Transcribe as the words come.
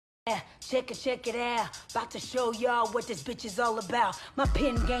Check it out. About to show y'all what this bitch is all about. My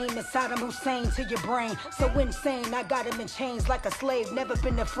pen game is Saddam Hussein to your brain. So insane, I got him in chains like a slave. Never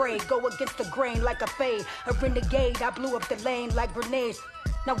been afraid. Go against the grain like a fade. A renegade, I blew up the lane like grenades.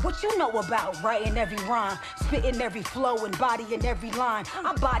 Now what you know about writing every rhyme, spitting every flow and bodying every line?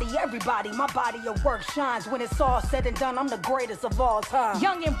 I body everybody, my body of work shines. When it's all said and done, I'm the greatest of all time.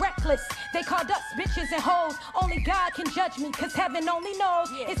 Young and reckless, they called us bitches and hoes. Only God can judge me, cause heaven only knows.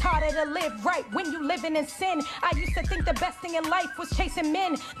 It's harder to live right when you living in sin. I used to think the best thing in life was chasing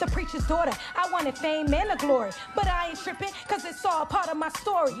men. The preacher's daughter, I wanted fame and the glory. But I ain't tripping, cause it's all part of my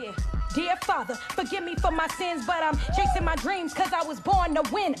story. Dear Father, forgive me for my sins, but I'm chasing my dreams cause I was born to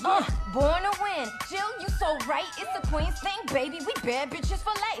win. Born to win. Jill, you so right. It's the Queen's thing, baby. We bad bitches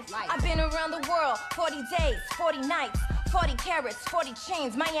for life. I've been around the world 40 days, 40 nights, 40 carats, 40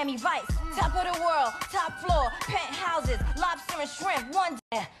 chains, Miami Vice. Top of the world, top floor, penthouses, lobster and shrimp. One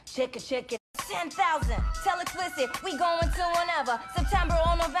day. Check it. 10,000. Tell explicit, we going to whenever. September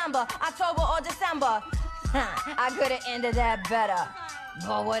or November, October or December. I could have ended that better.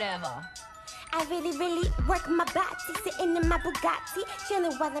 But whatever. I really work my body, sitting in my Bugatti,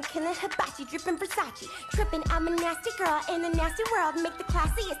 chilling while I'm killing hibachi, dripping Versace, tripping. I'm a nasty girl in a nasty world, make the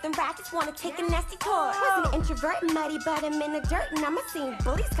classiest and rappers wanna take a nasty tour. Was an introvert, muddy, but I'm in the dirt, and I'm a scene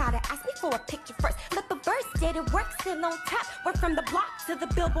bullies gotta ask me for a picture first. Flip a verse, did it work, still on top. We're from the block to the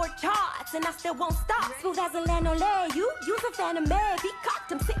Billboard charts, and I still won't stop. Smooth as a lanolin, use a phantom man, be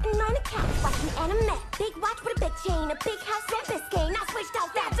cocked. I'm sitting on the couch watching anime. Big watch with a big chain, a big house and Biscayne. I switched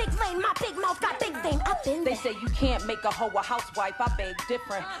out that big flame, my big mouth got big fame up in They there. say you can't make a hoe a housewife, I beg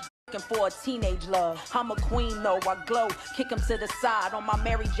different. Looking for a teenage love. I'm a queen though, I glow. Kick him to the side on my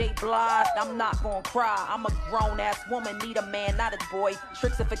Mary J. Blige. I'm not gonna cry. I'm a grown ass woman, need a man, not a boy.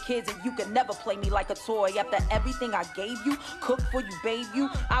 Tricks are for kids and you can never play me like a toy. After everything I gave you, cooked for you, bathed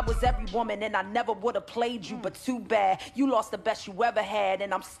you, I was every woman and I never would have played you. But too bad, you lost the best you ever had,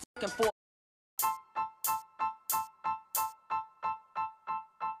 and I'm looking for.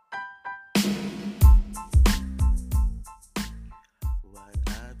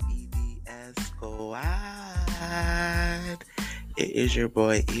 Squad. It is your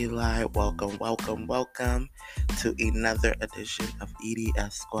boy Eli. Welcome to another edition of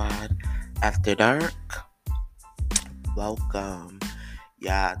EDS Squad After Dark. Welcome.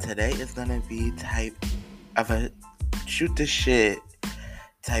 Yeah, today is gonna be type of a shoot the shit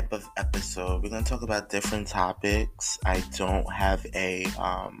type of episode. We're gonna talk about different topics. I don't have a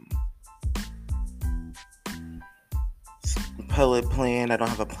bullet plan. I don't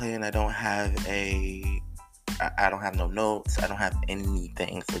have a plan. I don't have no notes. I don't have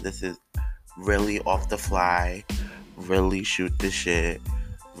anything. So this is really off the fly, really shoot the shit,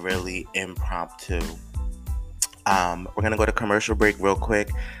 really impromptu. We're gonna go to commercial break real quick.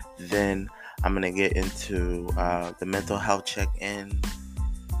 Then I'm gonna get into the mental health check-in,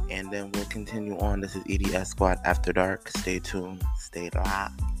 and then we'll continue on. This is EDS Squad After Dark. Stay tuned. Stay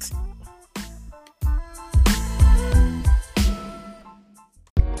locked.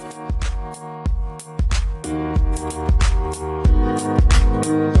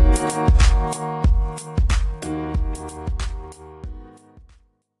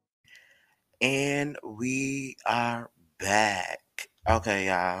 And we are back. Okay,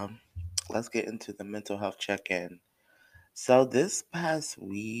 y'all. Let's get into the mental health check-in. So this past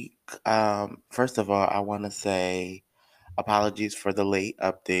week, first of all, I want to say apologies for the late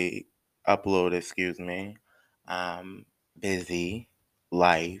upload, excuse me. Busy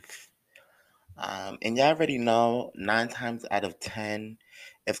life. And y'all already know 9 times out of 10,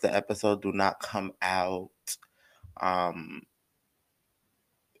 if the episode do not come out,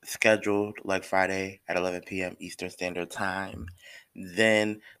 scheduled like Friday at 11 p.m. Eastern Standard Time,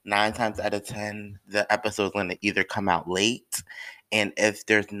 then 9 times out of 10, the episode's going to either come out late, and if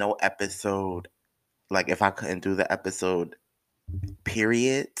there's no episode, like if I couldn't do the episode,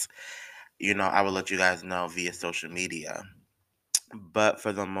 period, I will let you guys know via social media. But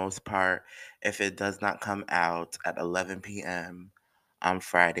for the most part, if it does not come out at 11 p.m. on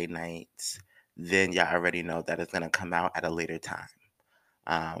Friday nights, then y'all already know that it's going to come out at a later time.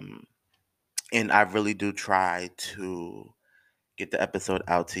 And I really do try to get the episode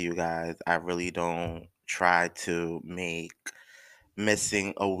out to you guys. I really don't try to make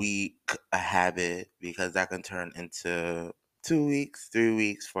missing a week a habit, because that can turn into 2 weeks, 3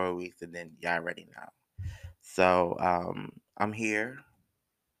 weeks, 4 weeks, and then y'all already know. So I'm here.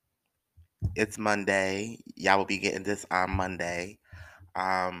 It's Monday. Y'all will be getting this on Monday.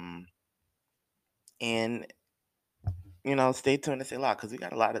 And stay tuned and stay loud, because we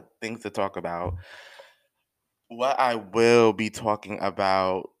got a lot of things to talk about. What I will be talking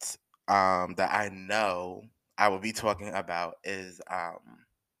about, that I know I will be talking about is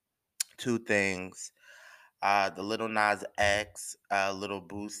two things. The Little Nas X, Little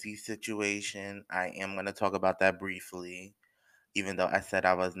Boosie situation. I am going to talk about that briefly, even though I said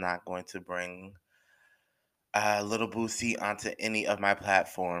I was not going to bring Little Boosie onto any of my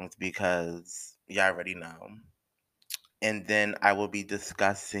platforms because you already know. And then I will be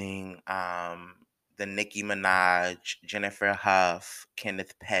discussing the Nicki Minaj, Jennifer Huff,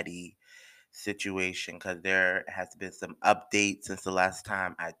 Kenneth Petty situation because there has been some updates since the last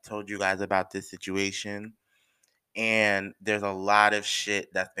time I told you guys about this situation. And there's a lot of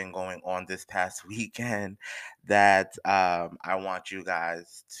shit that's been going on this past weekend that I want you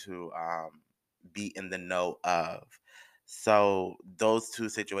guys to be in the know of. So those two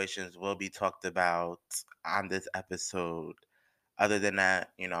situations will be talked about on this episode. Other than that,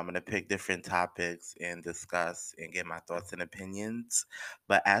 I'm going to pick different topics and discuss and give my thoughts and opinions.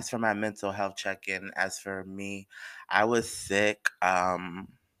 But as for my mental health check-in, as for me, I was sick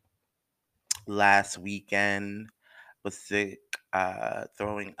last weekend, was sick,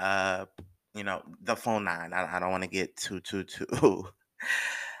 throwing up, the phone nine. I don't want to get too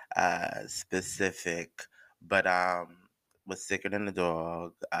specific, but was sicker than the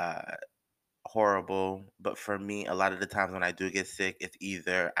dog. Horrible. But for me, a lot of the times when I do get sick, it's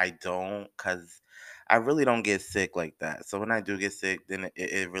either I don't, because I really don't get sick like that. So when I do get sick, then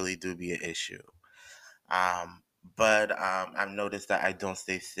it really do be an issue. But I've noticed that I don't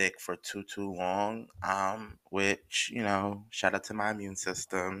stay sick for too long. Which shout out to my immune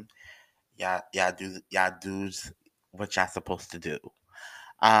system. Y'all do's what y'all supposed to do.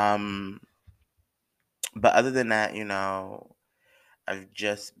 Um, but other than that, I've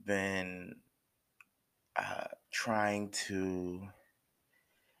just been trying to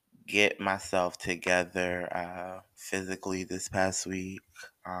get myself together physically this past week.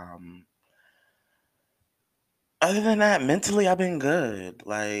 Um, Other than that, mentally, I've been good.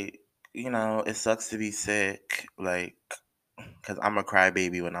 Like, it sucks to be sick. Like, because I'm a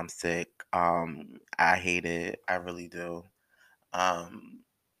crybaby when I'm sick. I hate it. I really do. Um,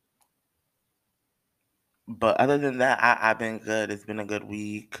 but other than that, I've been good. It's been a good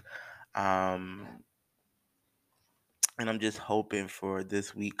week. Um, and I'm just hoping for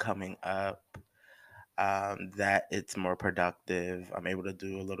this week coming up that it's more productive. I'm able to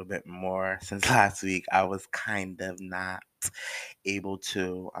do a little bit more. Since last week, I was kind of not able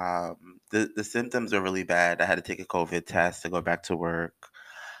to. The symptoms are really bad. I had to take a COVID test to go back to work.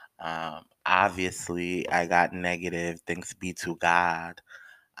 Obviously, I got negative. Thanks be to God.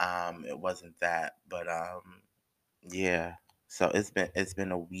 It wasn't that, but yeah. So it's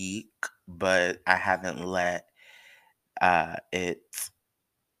been a week, but I haven't let it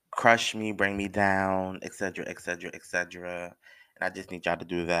crush me, bring me down, etc., etc., etc. And I just need y'all to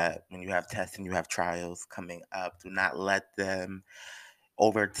do that when you have tests and you have trials coming up. Do not let them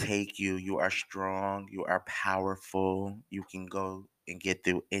overtake you. You are strong. You are powerful. You can go and get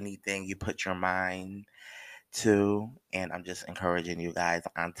through anything you put your mind to. And I'm just encouraging you guys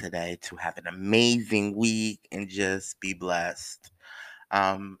on today to have an amazing week and just be blessed.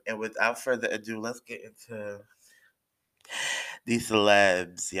 And without further ado, let's get into these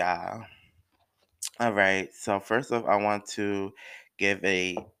celebs, y'all. All right. So first off, I want to give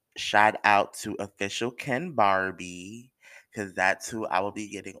a shout out to official Ken Barbie because that's who I will be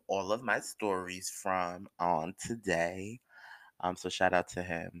getting all of my stories from on today. So shout out to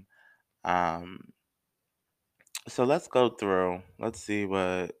him. Um, so let's go through. Let's see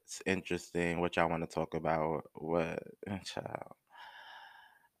what's interesting. What y'all want to talk about? What? Child.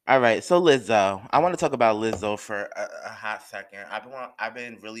 All right, so Lizzo. I want to talk about Lizzo for a hot second. I've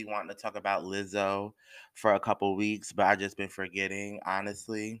been really wanting to talk about Lizzo for a couple weeks, but I just been forgetting,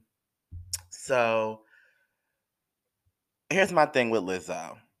 honestly. So here's my thing with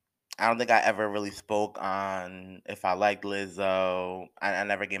Lizzo. I don't think I ever really spoke on if I liked Lizzo. I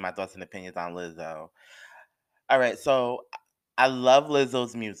never gave my thoughts and opinions on Lizzo. All right, so I love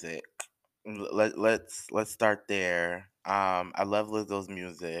Lizzo's music. Let's start there. I love Lizzo's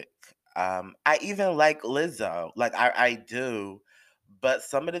music. I even like Lizzo, like I do, but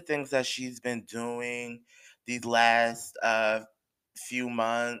some of the things that she's been doing these last few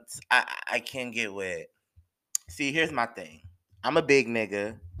months, I can't get with. See, here's my thing. I'm a big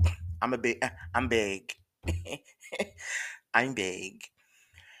nigga. I'm big. I'm big.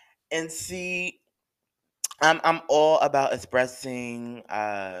 And see, I'm all about expressing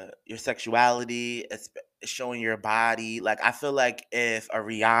your sexuality, showing your body. Like I feel like if a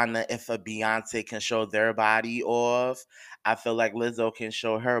Rihanna, if a Beyonce can show their body off, I feel like Lizzo can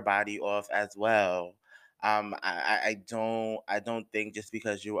show her body off as well. I don't think just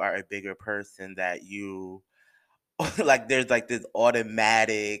because you are a bigger person that you like there's like this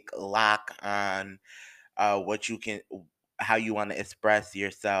automatic lock on what you can how you want to express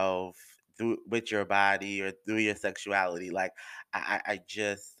yourself through with your body or through your sexuality. Like I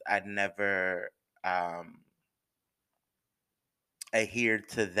never um adhered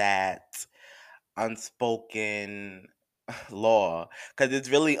to that unspoken law, because it's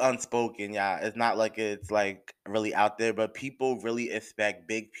really unspoken. Yeah, it's not like it's like really out there, but people really expect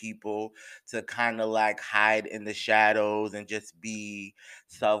big people to kind of like hide in the shadows and just be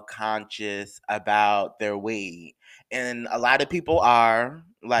self-conscious about their weight. And a lot of people are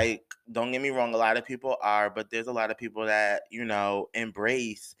like, don't get me wrong, a lot of people are, but there's a lot of people that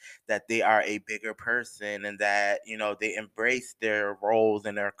embrace that they are a bigger person, and that they embrace their roles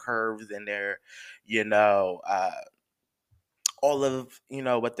and their curves and their you know all of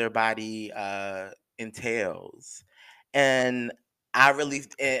what their body entails. And I really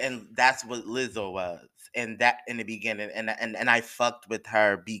and that's what Lizzo was, and that in the beginning, and I fucked with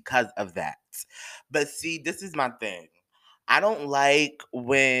her because of that. But see, this is my thing. I don't like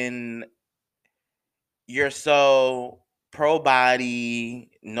when you're so pro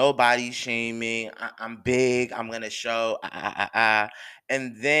body, no body shaming. I'm big. I'm gonna show,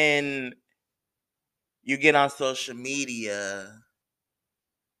 and then you get on social media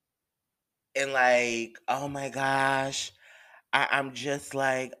and like, oh my gosh, I'm just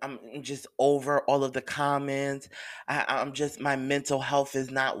over all of the comments. I'm just, my mental health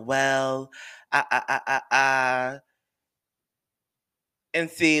is not well. And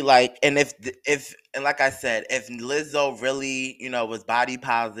see, like, and if and like I said, if Lizzo really, was body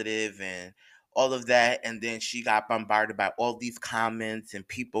positive and all of that, and then she got bombarded by all these comments and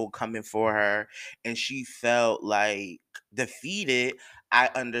people coming for her, and she felt like defeated, I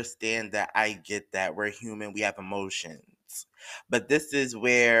understand that. I get that. We're human. We have emotions. But this is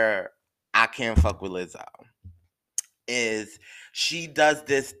where I can't fuck with Lizzo. Is she does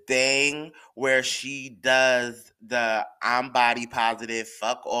this thing where she does the I'm body positive,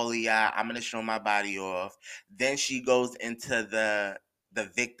 fuck all of y'all, I'm gonna show my body off. Then she goes into the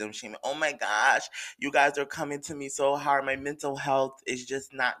victim shaming. Oh my gosh, you guys are coming to me so hard. My mental health is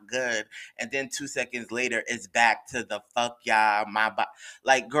just not good. And then 2 seconds later, it's back to the fuck y'all, my body.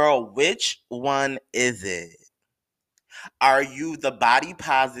 Like, girl, which one is it? Are you the body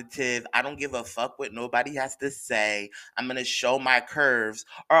positive? I don't give a fuck what nobody has to say. I'm going to show my curves.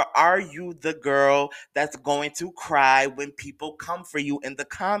 Or are you the girl that's going to cry when people come for you in the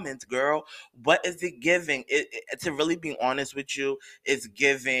comments, girl? What is it giving? To really be honest with you, it's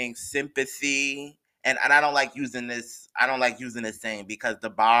giving sympathy. And I don't like using this saying, because the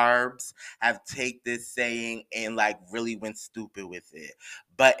Barbs have take this saying and like really went stupid with it.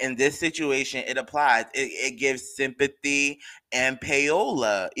 But in this situation, it applies. It gives sympathy and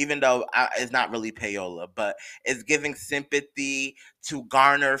payola, even though it's not really payola, but it's giving sympathy to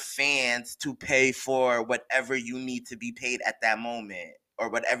garner fans to pay for whatever you need to be paid at that moment, or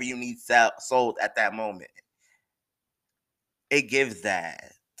whatever you need sold at that moment. It gives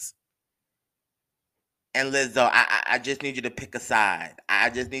that. And Lizzo, I just need you to pick a side. I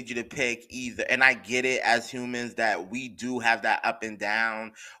just need you to pick either. And I get it, as humans, that we do have that up and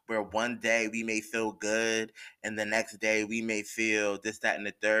down, where one day we may feel good and the next day we may feel this, that, and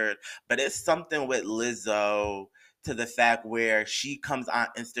the third. But it's something with Lizzo, to the fact where she comes on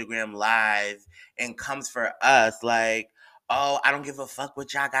Instagram Live and comes for us like, oh, I don't give a fuck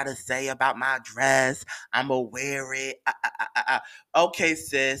what y'all gotta say about my dress. I'ma wear it. Okay,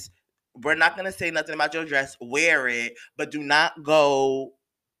 sis, we're not going to say nothing about your dress. Wear it, but do not go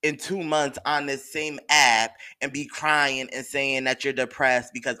in 2 months on this same app and be crying and saying that you're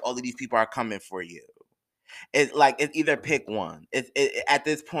depressed because all of these people are coming for you. It's like, it's either pick one. At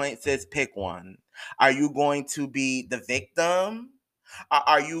this point, it says pick one. Are you going to be the victim? Or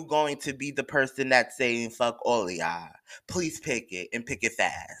are you going to be the person that's saying fuck all of y'all? Please pick it, and pick it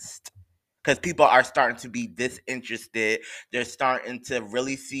fast, because people are starting to be disinterested. They're starting to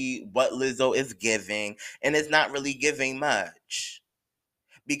really see what Lizzo is giving, and it's not really giving much,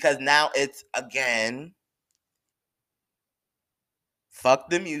 because now it's, again, fuck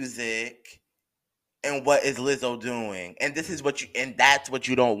the music, and what is Lizzo doing? And that's what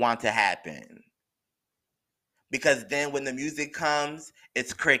you don't want to happen, because then when the music comes,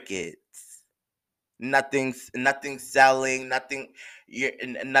 it's crickets. Nothing's selling.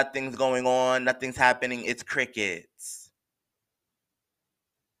 Nothing's going on. Nothing's happening. It's crickets.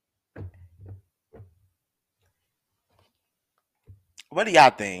 What do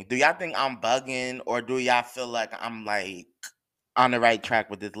y'all think? Do y'all think I'm bugging, or do y'all feel like I'm like on the right track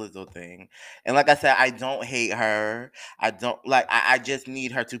with this Lizzo thing. And like I said, I don't hate her. I just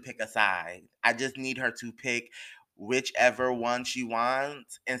need her to pick a side. I just need her to pick whichever one she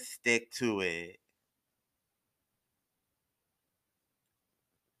wants and stick to it.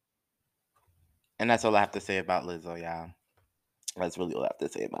 And that's all I have to say about Lizzo, y'all. That's really all I have to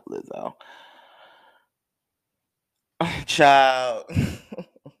say about Lizzo. Child.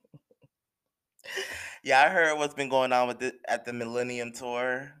 Yeah, I heard what's been going on with it at the Millennium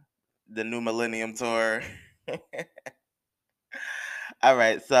Tour, the new Millennium Tour. All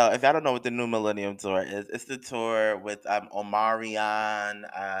right, so if I don't know what the new Millennium Tour is, it's the tour with Omarion,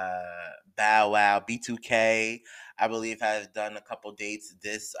 Bow Wow, B2K. I believe has done a couple dates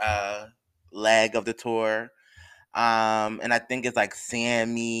this leg of the tour. And I think it's like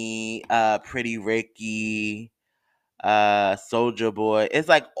Sammy, Pretty Ricky, Soldier Boy. It's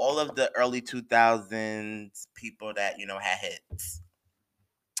like all of the early 2000s people that had hits.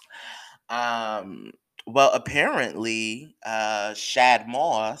 Um, well, apparently, Shad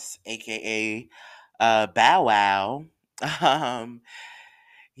Moss, aka Bow Wow, um,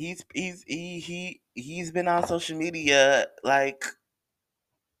 he's been on social media like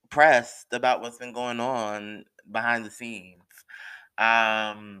pressed about what's been going on behind the scenes.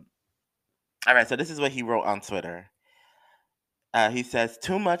 Um, all right, so this is what he wrote on Twitter. He says,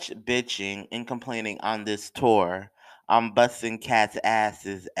 too much bitching and complaining on this tour. I'm busting cats'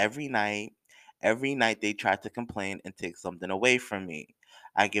 asses every night. Every night they try to complain and take something away from me.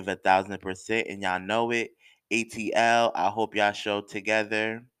 I give 1,000% and y'all know it. ATL, I hope y'all show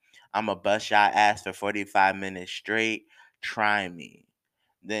together. I'm a bust y'all ass for 45 minutes straight. Try me.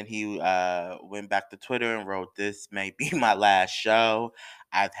 Then he went back to Twitter and wrote, this may be my last show.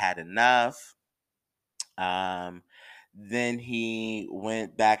 I've had enough. Um, then he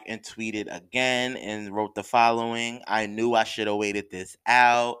went back and tweeted again and wrote the following. I knew I should have waited this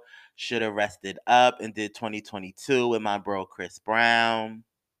out. Should have rested up and did 2022 with my bro Chris Brown.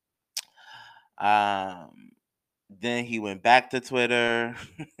 Then he went back to Twitter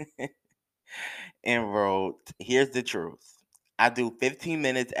and wrote, here's the truth. I do 15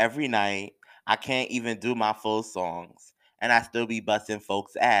 minutes every night. I can't even do my full songs. And I still be busting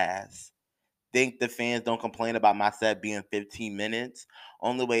folks' ass. Think the fans don't complain about my set being 15 minutes.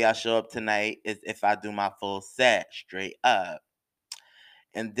 Only way I show up tonight is if I do my full set straight up.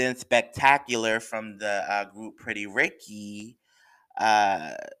 And then Spectacular from the group Pretty Ricky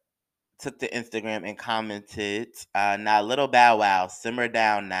uh, took to Instagram and commented, now little Bow Wow, simmer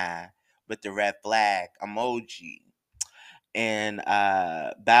down now with the red flag emoji. And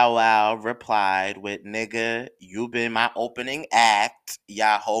Bow Wow replied with, nigga, you been my opening act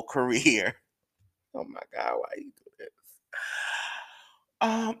y'all whole career. Oh my God, why you do this?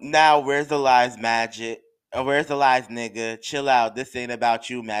 Now where's the lies, Magic? Where's the lies, nigga? Chill out. This ain't about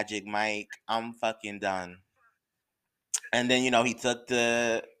you, Magic Mike. I'm fucking done. And then he took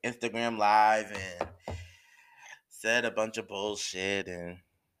the Instagram live and said a bunch of bullshit, and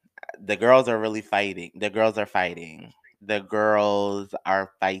the girls are really fighting. The girls are fighting. The girls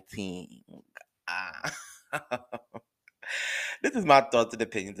are fighting. Ah. This is my thoughts and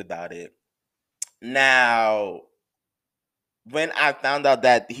opinions about it. Now, when I found out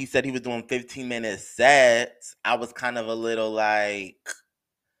that he said he was doing 15-minute sets, I was kind of a little like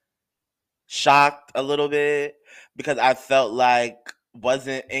shocked a little bit because I felt like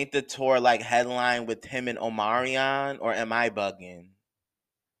ain't the tour like headline with him and Omarion, or am I bugging?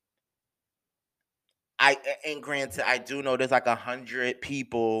 And granted, I do know there's like 100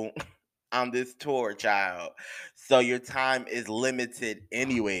 people on this tour, child. So your time is limited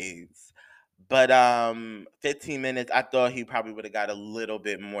anyways. But 15 minutes, I thought he probably would have got a little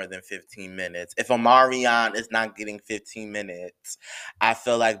bit more than 15 minutes. If Omarion is not getting 15 minutes, I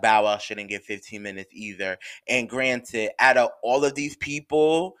feel like Bow Wow shouldn't get 15 minutes either. And granted, out of all of these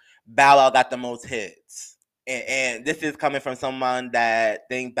people, Bow Wow got the most hits. And this is coming from someone that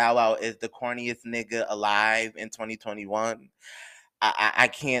think Bow Wow is the corniest nigga alive in 2021. I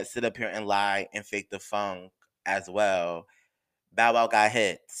can't sit up here and lie and fake the funk as well. Bow Wow got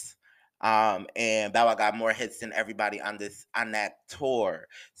hits. And Bow Wow got more hits than everybody on that tour.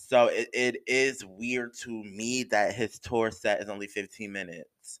 So it is weird to me that his tour set is only 15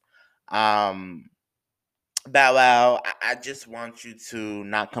 minutes. Bow Wow, I just want you to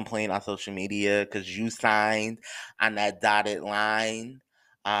not complain on social media because you signed on that dotted line.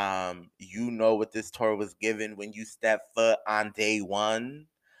 You know what this tour was given when you stepped foot on day one.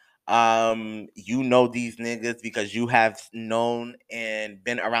 You know these niggas because you have known and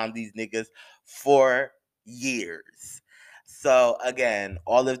been around these niggas for years. So again,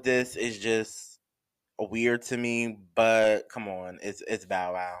 all of this is just weird to me, but come on, it's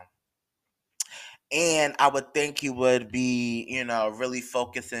Bow Wow. And I would think he would be, really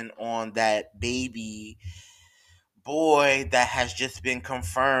focusing on that baby boy that has just been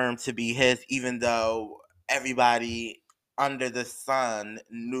confirmed to be his, even though everybody under the sun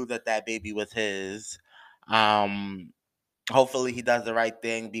knew that that baby was his. Um, Hopefully he does the right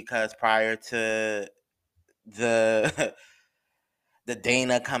thing, because prior to the the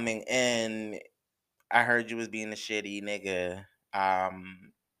Dana coming in, I heard you was being a shitty nigga.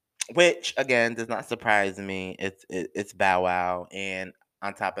 Which again does not surprise me. It's Bow Wow, and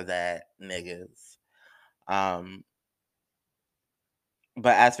on top of that, niggas. Um,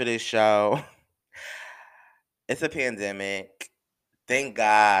 but as for this show, it's a pandemic. Thank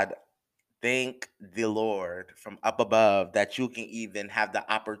God, thank the Lord from up above that you can even have the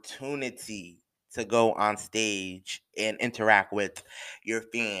opportunity to go on stage and interact with your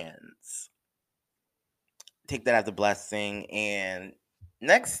fans. Take that as a blessing, and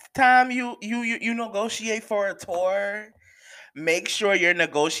next time you negotiate for a tour, make sure you're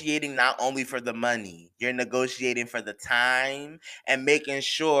negotiating not only for the money, you're negotiating for the time, and making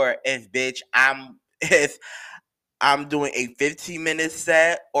sure if I'm doing a 15-minute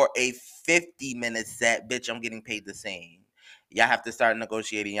set or a 50-minute set, bitch, I'm getting paid the same. Y'all have to start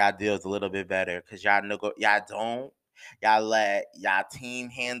negotiating y'all deals a little bit better, because y'all don't. Y'all let y'all team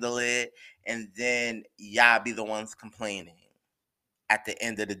handle it, and then y'all be the ones complaining at the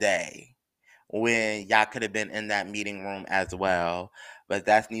end of the day, when y'all could have been in that meeting room as well. But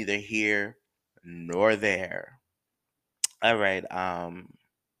that's neither here nor there. All right.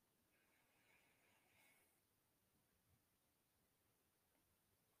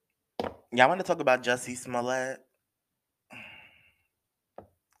 Y'all want to talk about Jussie Smollett?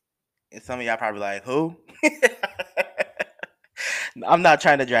 And some of y'all probably like, who? I'm not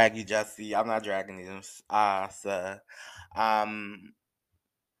trying to drag you, Jussie. I'm not dragging you. Sir. Um,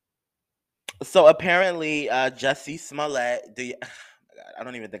 so apparently, Jussie Smollett. I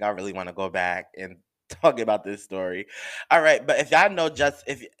don't even think I really want to go back and talk about this story. All right, but if y'all know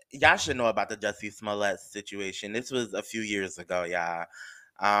if y'all should know about the Jussie Smollett situation. This was a few years ago, y'all.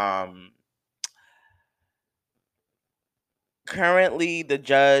 Um, Currently, the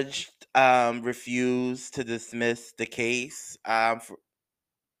judge refused to dismiss the case.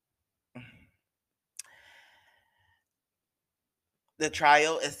 The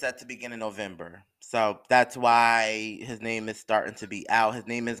trial is set to begin in November. So that's why his name is starting to be out. His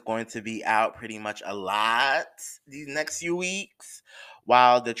name is going to be out pretty much a lot these next few weeks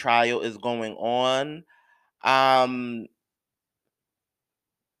while the trial is going on. Um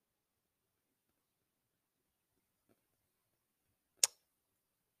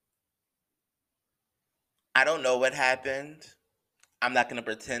I don't know what happened. I'm not going to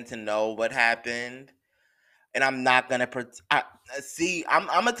pretend to know what happened. And I'm not gonna see.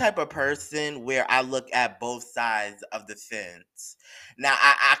 I'm a type of person where I look at both sides of the fence. Now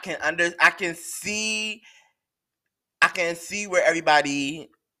I can see where everybody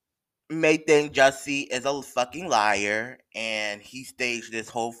may think Jussie is a fucking liar and he staged this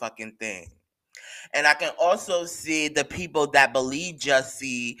whole fucking thing. And I can also see the people that believe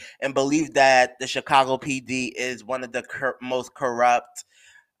Jussie and believe that the Chicago PD is one of the most corrupt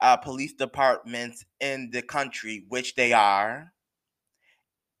police departments in the country, which they are.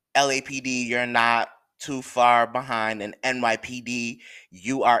 LAPD, you're not too far behind, and NYPD,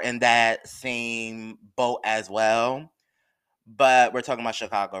 you are in that same boat as well. But we're talking about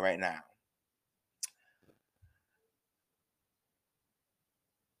Chicago right now.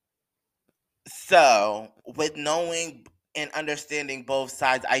 So, with knowing and understanding both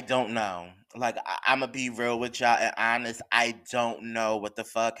sides, I don't know. Like, I'm gonna be real with y'all and honest. I don't know what the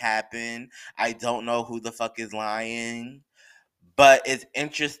fuck happened. I don't know who the fuck is lying. But it's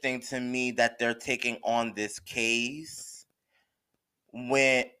interesting to me that they're taking on this case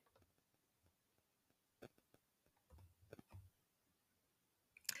when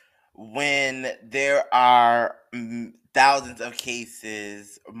there are thousands of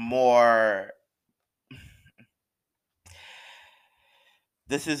cases more.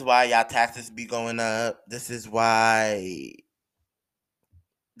 This is why y'all taxes be going up. This is why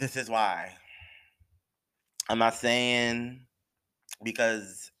I'm not saying,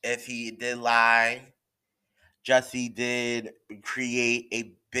 because if he did lie, Jussie did create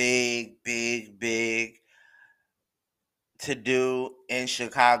a big to do in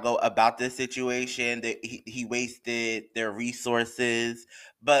Chicago about this situation, that he wasted their resources.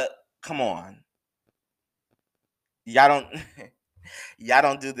 But come on, y'all don't y'all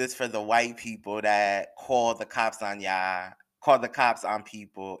don't do this for the white people that call the cops on y'all call the cops on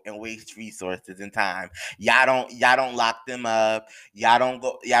people and waste resources and time. Y'all don't lock them up. Y'all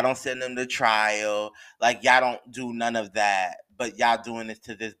don't send them to trial. Like y'all don't do none of that. But y'all doing this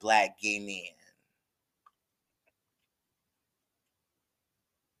to this black gay man.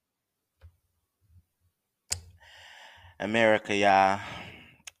 America, y'all.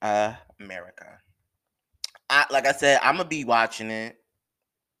 America. Like I said, I'm gonna be watching it.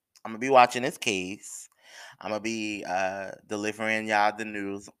 I'm gonna be watching this case. I'm gonna be delivering y'all the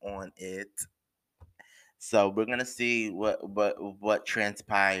news on it. So we're gonna see what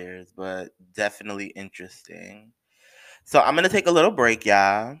transpires, but definitely interesting. So I'm gonna take a little break,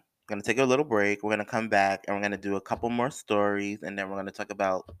 y'all. Gonna take a little break. We're gonna come back and we're gonna do a couple more stories, and then we're gonna talk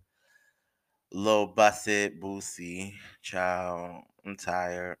about Lil Busset Boosie. Child, I'm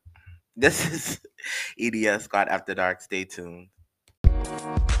tired. This is EDS Squad After Dark. Stay tuned.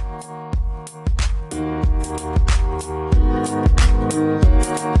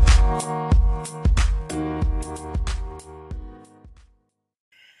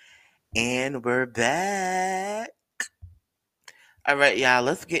 And we're back. All right, y'all,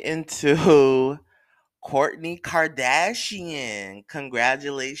 let's get into Kourtney Kardashian.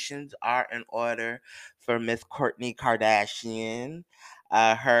 Congratulations are in order for Miss Kourtney Kardashian.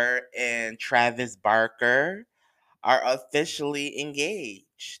 Her and Travis Barker are officially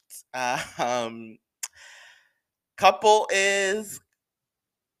engaged. Couple is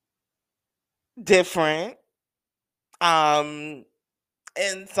different. And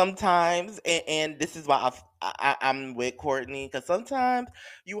sometimes, and this is why I'm with Kourtney, because sometimes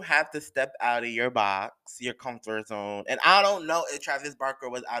you have to step out of your box, your comfort zone. And I don't know if Travis Barker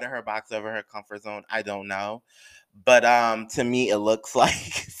was out of her box over her comfort zone. I don't know, but to me it looks like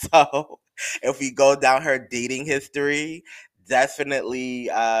so. If we go down her dating history, definitely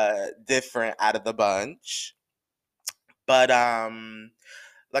different out of the bunch. But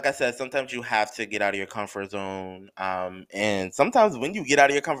like I said, sometimes you have to get out of your comfort zone. And sometimes when you get out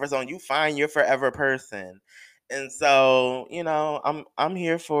of your comfort zone, you find your forever person. And so, I'm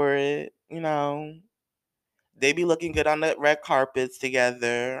here for it. They be looking good on the red carpets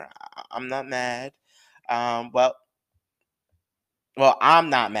together. I'm not mad. Well, I'm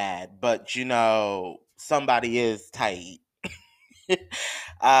not mad, but somebody is tight.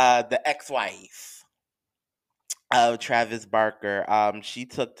 The ex-wife of Travis Barker, she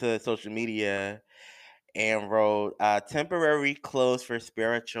took to social media and wrote temporary clothes for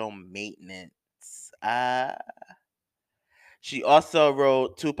spiritual maintenance. Uh, she also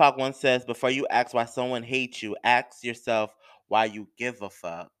wrote, Tupac once says, before you ask why someone hates you, ask yourself why you give a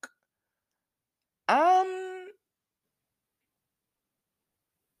fuck. Um,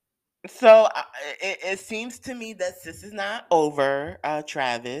 so it seems to me that this is not over,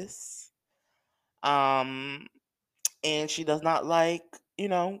 Travis. Um, and she does not like,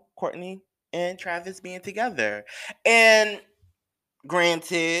 Kourtney and Travis being together. And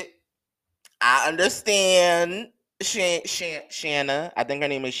granted, I understand Shanna. I think her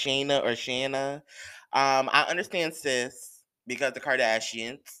name is Shayna or Shanna. I understand sis because the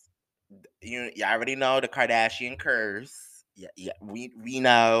Kardashians. You already know the Kardashian curse. Yeah, we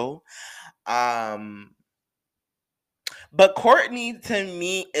know. Um, but Kourtney to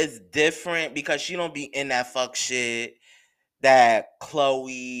me is different because she don't be in that fuck shit that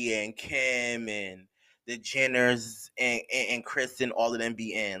Chloe and Kim and the Jenners and Kristen, all of them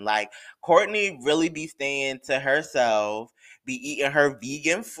be in. Like, Kourtney really be staying to herself, be eating her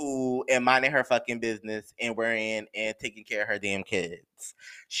vegan food and minding her fucking business and wearing and taking care of her damn kids.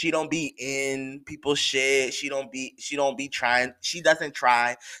 She don't be in people's shit. She doesn't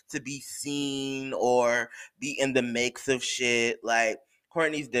try to be seen or be in the mix of shit. Like,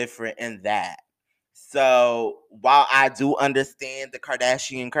 Kourtney's different in that. So while I do understand the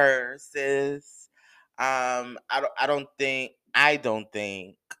Kardashian curses, I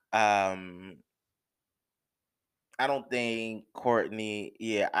don't think Kourtney.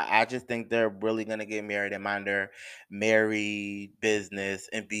 Yeah, I just think they're really gonna get married and mind their married business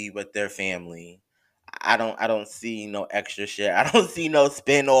and be with their family. I don't see no extra shit. I don't see no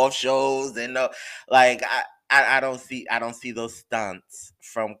spin-off shows and no like I don't see those stunts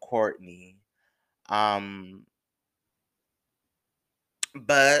from Kourtney. Um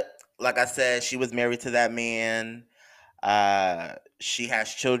But like I said, she was married to that man. She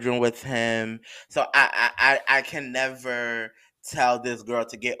has children with him. So I can never tell this girl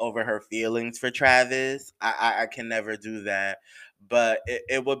to get over her feelings for Travis. I can never do that. But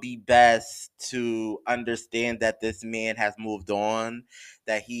it would be best to understand that this man has moved on,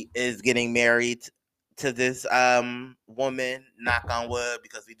 that he is getting married to this woman, knock on wood,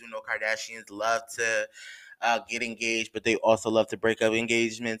 because we do know Kardashians love to get engaged, but they also love to break up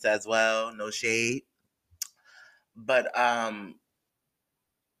engagements as well. No shade. But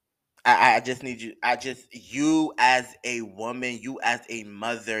I just need you. You as a woman, you as a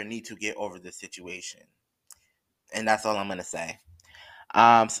mother, need to get over the situation, and that's all I'm gonna say.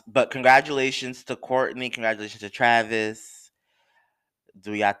 But congratulations to Courtney. Congratulations to Travis.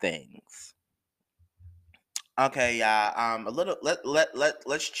 Do y'all things. Okay, yeah. A little.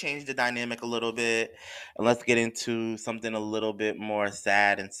 Let's change the dynamic a little bit, and let's get into something a little bit more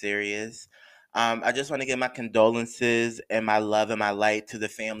sad and serious. I just want to give my condolences and my love and my light to the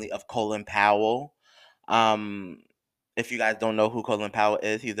family of Colin Powell. Um, if you guys don't know who Colin Powell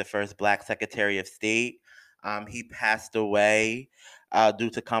is, he's the first Black Secretary of State. He passed away due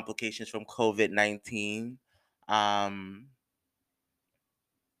to complications from COVID-19. Um,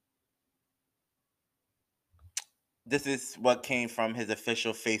 this is what came from his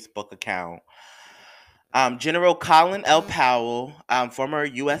official Facebook account. General Colin L. Powell, former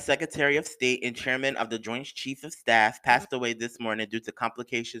U.S. Secretary of State and Chairman of the Joint Chiefs of Staff, passed away this morning due to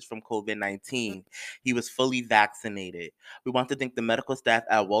complications from COVID-19. He was fully vaccinated. We want to thank the medical staff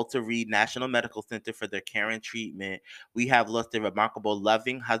at Walter Reed National Medical Center for their care and treatment. We have lost a remarkable,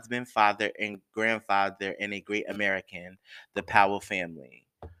 loving husband, father, and grandfather, and a great American, the Powell family.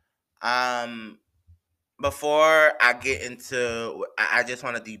 Before I get into, I just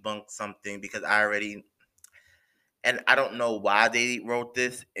want to debunk something because I already, and I don't know why they wrote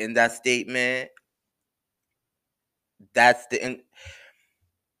this in that statement. That's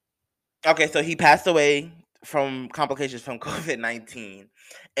okay. So he passed away from complications from COVID-19,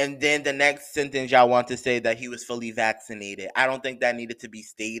 and then the next sentence y'all want to say that he was fully vaccinated. I don't think that needed to be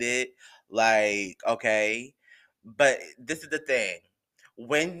stated. Like, okay, but this is the thing.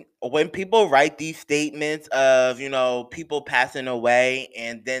 When people write these statements of people passing away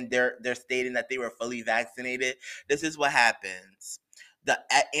and then they're stating that they were fully vaccinated, this is what happens. The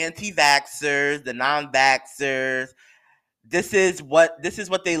anti-vaxxers, the non-vaxxers, this is what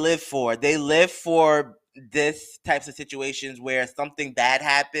they live for. They live for this types of situations where something bad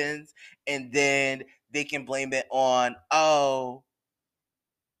happens and then they can blame it on, oh,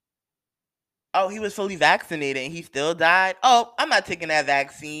 he was fully vaccinated and he still died. Oh, I'm not taking that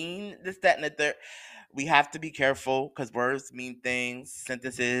vaccine. This, that, and the third. We have to be careful because words mean things,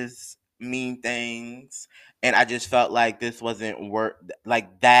 sentences mean things. And I just felt like this wasn't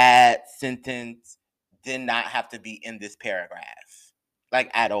like that sentence did not have to be in this paragraph, like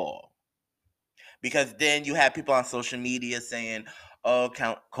at all. Because then you have people on social media saying, oh,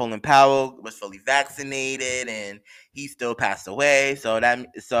 Colin Powell was fully vaccinated and he still passed away. So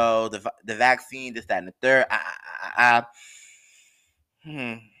the vaccine, this, that, and the third.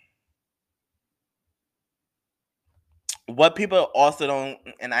 What people also don't,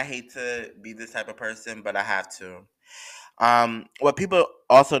 and I hate to be this type of person, but I have to. What people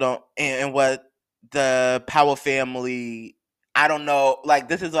also don't, and what the Powell family, I don't know. Like,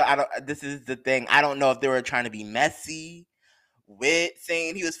 this is what I don't. This is the thing. I don't know if they were trying to be messy with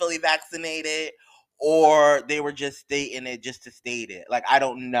saying he was fully vaccinated, or they were just stating it just to state it. Like, I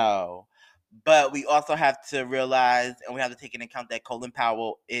don't know. But we also have to realize, and we have to take into account that Colin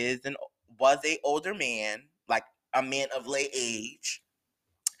Powell was a older man, like a man of late age,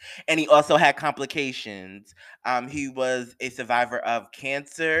 and he also had complications. He was a survivor of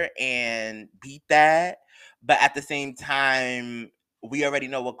cancer and beat that, but at the same time, we already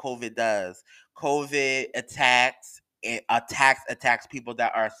know what COVID does. COVID attacks people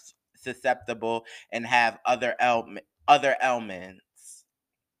that are susceptible and have other ailments.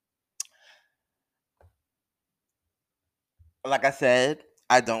 Like I said,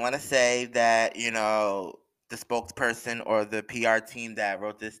 I don't want to say that, the spokesperson or the PR team that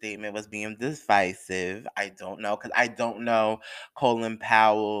wrote this statement was being divisive. I don't know, because I don't know Colin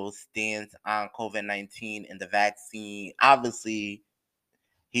Powell's stance on COVID-19 and the vaccine. Obviously,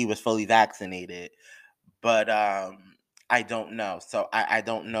 he was fully vaccinated, but I don't know. So I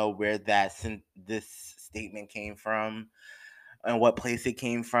don't know where this statement came from and what place it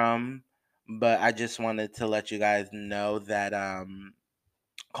came from. But I just wanted to let you guys know that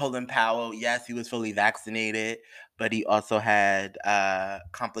Colin Powell, yes, he was fully vaccinated, but he also had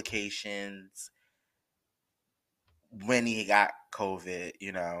complications when he got COVID,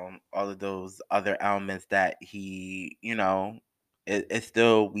 all of those other ailments that he, it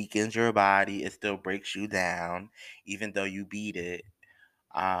still weakens your body, it still breaks you down, even though you beat it.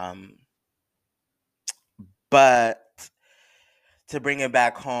 But to bring it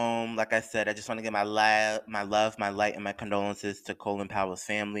back home, like I said, I just want to give my love, my light, and my condolences to Colin Powell's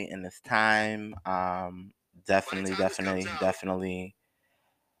family in this time. Definitely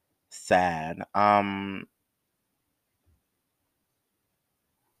sad.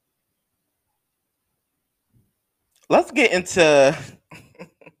 let's get into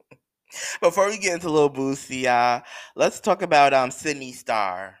before we get into Lil Boosie, let's talk about Sydney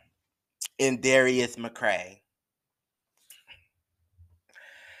Starr and Darius McCray.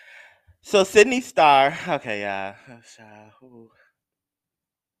 So Sydney Starr, okay, yeah.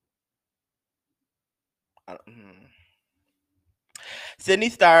 Sydney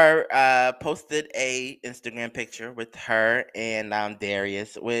Starr posted a Instagram picture with her and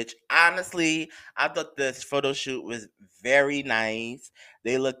Darius, which honestly I thought this photo shoot was very nice.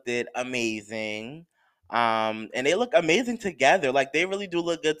 They looked it amazing. And they look amazing together. Like they really do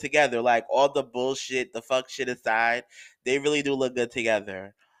look good together. Like all the bullshit, the fuck shit aside, they really do look good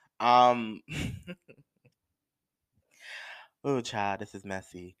together. Um oh child, this is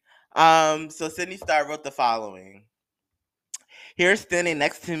messy. So Sydney Starr wrote the following. Here standing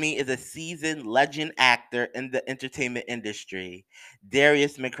next to me is a seasoned legend actor in the entertainment industry,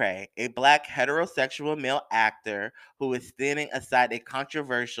 Darius McCray, a black heterosexual male actor who is standing aside a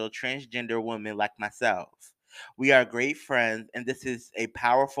controversial transgender woman like myself. We are great friends, and this is a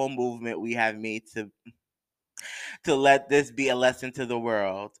powerful movement we have made to let this be a lesson to the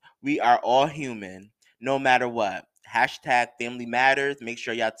world. We are all human, no matter what. Hashtag Family Matters. Make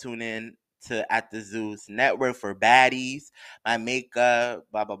sure y'all tune in to At the Zeus Network for baddies, my makeup,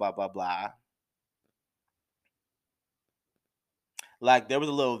 blah blah blah blah blah. Like there was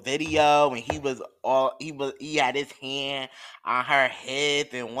a little video and he had his hand on her hip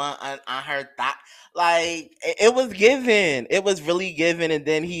and one on her thigh. Like it was given. It was really given, and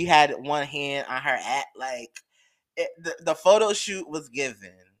then he had one hand on her at like the photo shoot was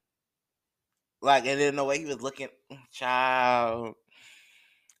given. Like, and then the way he was looking, child,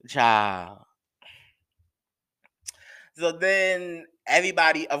 child. So then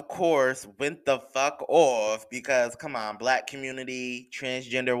everybody, of course, went the fuck off because, come on, black community,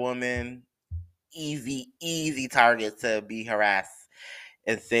 transgender woman, easy target to be harassed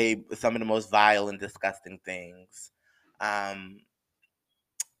and say some of the most vile and disgusting things.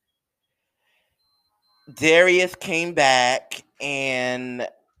 Darius came back and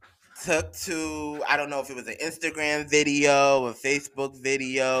took to, I don't know if it was an Instagram video, a Facebook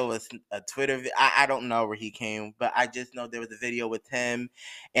video, a Twitter. I don't know where he came, but I just know there was a video with him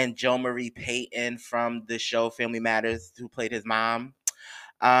and Jo Marie Payton from the show Family Matters, who played his mom.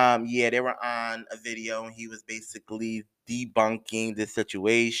 Yeah, they were on a video and he was basically debunking the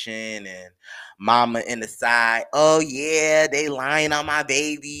situation and mama in the side. Oh yeah, they lying on my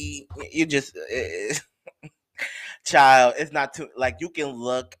baby. You just child, it's not too like you can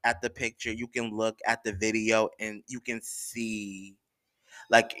look at the picture, you can look at the video, and you can see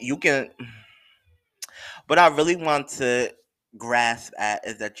like you can what I really want to grasp at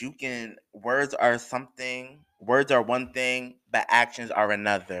is that you can words are something, words are one thing, but actions are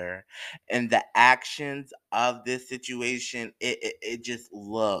another. And the actions of this situation, it just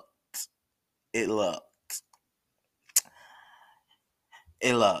looked it looked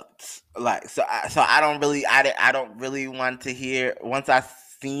it looked like I don't really I don't really want to hear once I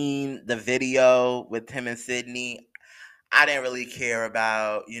seen the video with him and Sydney. I didn't really care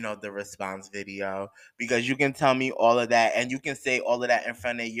about, the response video because you can tell me all of that and you can say all of that in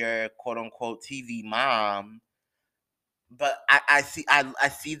front of your quote unquote TV mom. But I see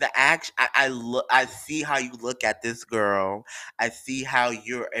the action. I see how you look at this girl. I see how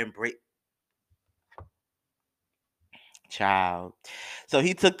you're embrace child. So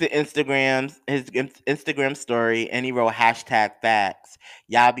he took the his Instagram story, and he wrote hashtag facts.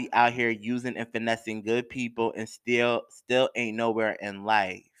 Y'all be out here using and finessing good people and still ain't nowhere in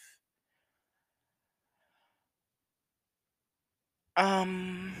life.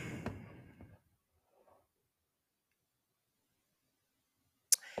 Um,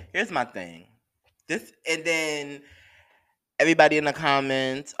 Here's my thing. This and then everybody in the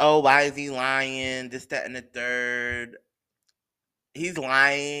comments, oh, why is he lying? This, that, and the third. He's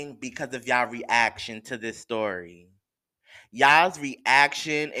lying because of y'all reaction to this story. Y'all's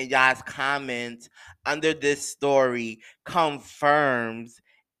reaction and y'all's comments under this story confirms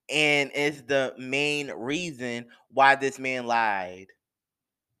and is the main reason why this man lied.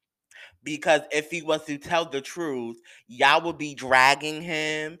 Because if he was to tell the truth, y'all would be dragging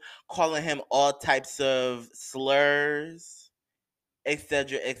him, calling him all types of slurs,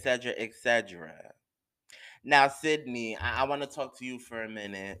 etc., etc., etc. Now, Sydney, I want to talk to you for a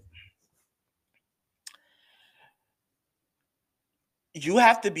minute. You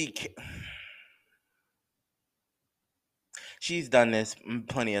have to be. She's done this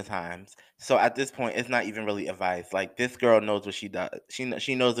plenty of times. So at this point, it's not even really advice. Like this girl knows what she does. She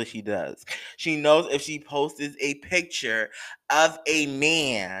knows what she does. She knows if she posts a picture of a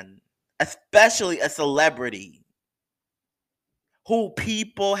man, especially a celebrity, who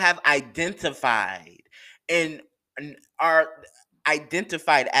people have identified and are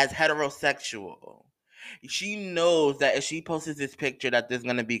identified as heterosexual. She knows that if she posts this picture that there's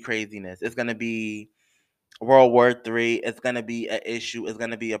gonna be craziness. It's gonna be World War III. It's gonna be an issue. It's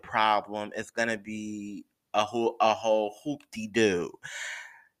gonna be a problem. It's gonna be a whole hoop-de-doo.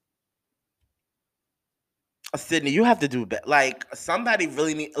 Sydney, you have to do better. Like somebody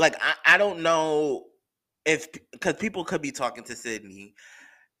really need. Like I don't know if because people could be talking to Sydney.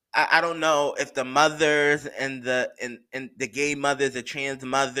 I don't know if the mothers and the gay mothers, the trans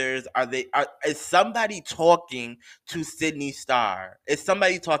mothers, is somebody talking to Sydney Star? Is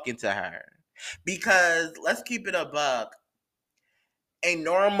somebody talking to her? Because let's keep it a buck. A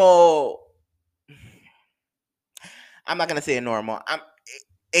normal, I'm not gonna say a normal.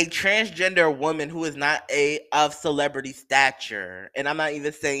 A transgender woman who is not of celebrity stature, and I'm not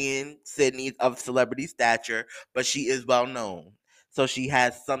even saying Sydney's of celebrity stature, but she is well known, so she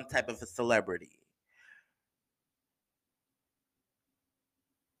has some type of a celebrity.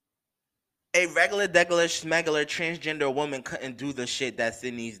 A regular, degular, schmegular transgender woman couldn't do the shit that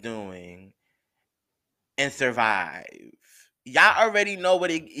Sydney's doing and survive. Y'all already know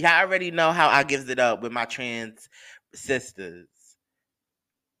y'all already know how I gives it up with my trans sisters.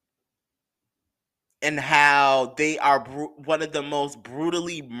 And how they are one of the most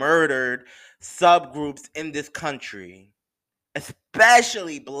brutally murdered subgroups in this country,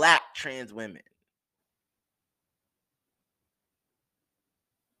 especially Black trans women.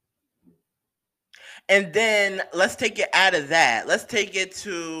 And then let's take it out of that. Let's take it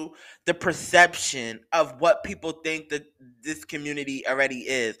to the perception of what people think that this community already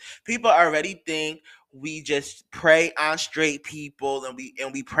is. People already think we just prey on straight people and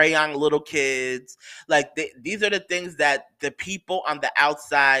we prey on little kids. Like these are the things that the people on the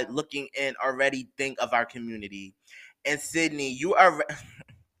outside looking in already think of our community. And Sydney,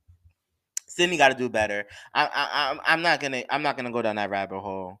 Sydney got to do better. I'm not gonna go down that rabbit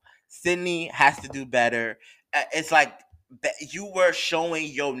hole. Sydney has to do better. It's like you were showing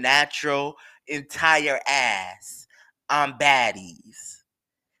your natural entire ass on baddies,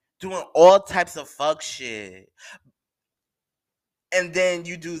 doing all types of fuck shit, and then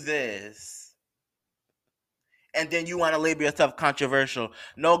you do this, and then you want to label yourself controversial.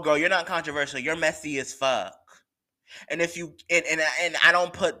 No, girl, you're not controversial. You're messy as fuck. And if you and I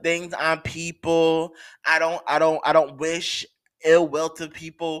don't put things on people. I don't wish ill will to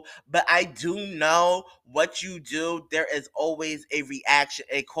people, but I do know what you do. There is always a reaction,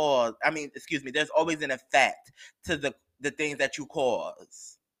 a cause. I mean, excuse me. There's always an effect to the things that you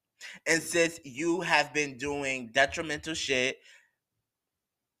cause. And since you have been doing detrimental shit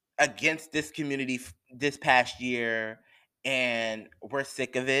against this community this past year, and we're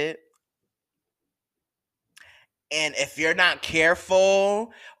sick of it. And if you're not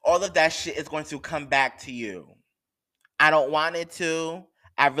careful, all of that shit is going to come back to you. I don't want it to.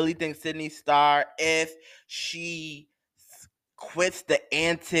 I really think Sydney Star, if she quits the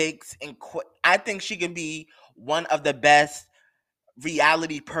antics and I think she can be one of the best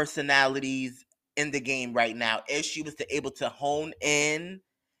reality personalities in the game right now if she was to able to hone in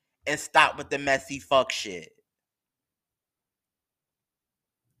and stop with the messy fuck shit.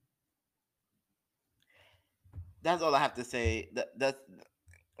 That's all I have to say. That's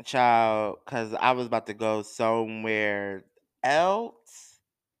child, because I was about to go somewhere else,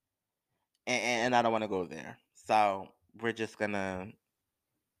 and I don't want to go there. So we're just gonna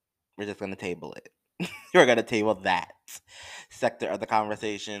table it. We're gonna table that sector of the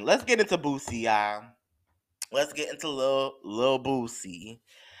conversation. Let's get into Boosie, y'all. Let's get into little Boosie.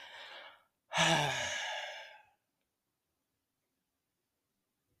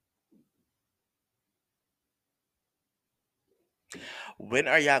 When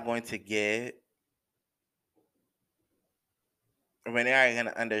are y'all going to get? When are you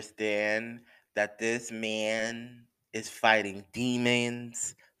gonna understand that this man is fighting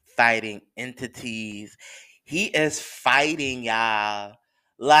demons, fighting entities? He is fighting, y'all.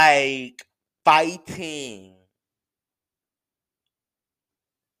 Like fighting.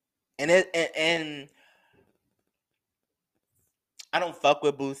 And I don't fuck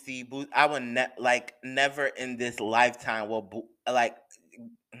with Boosie. I would never in this lifetime will like.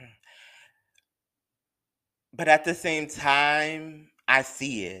 But at the same time, I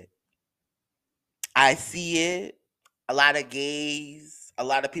see it. I see it. A lot of gays, a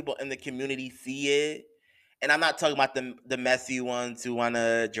lot of people in the community see it. And I'm not talking about the messy ones who want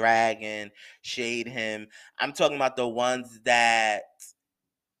to drag and shade him. I'm talking about the ones that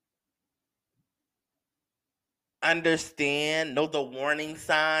understand, know the warning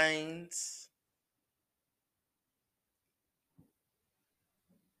signs.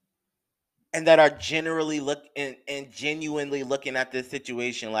 and that are generally and genuinely looking at this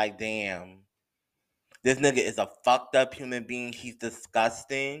situation like, damn, this nigga is a fucked up human being. He's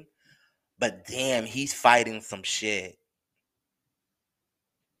disgusting, but damn, he's fighting some shit.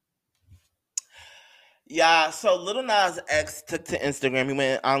 Yeah, so Lil Nas X took to Instagram. He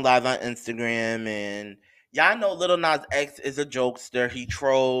went on live on Instagram, and y'all know Lil Nas X is a jokester. He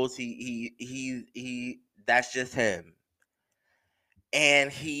trolls. He. That's just him.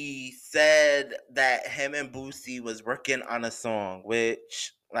 And he said that him and Boosie was working on a song,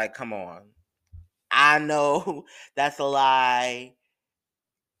 which, like, come on. I know that's a lie.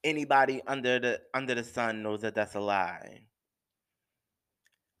 Anybody under the sun knows that that's a lie.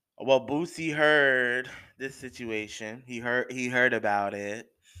 Well, Boosie heard this situation. He heard about it.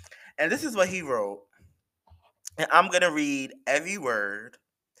 And this is what he wrote. And I'm going to read every word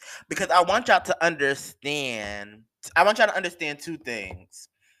because I want y'all to understand. I want y'all to understand two things.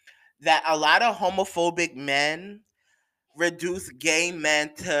 That a lot of homophobic men reduce gay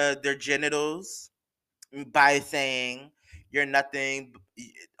men to their genitals by saying you're nothing.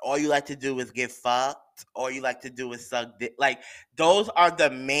 All you like to do is get fucked. All you like to do is suck dick. Like, those are the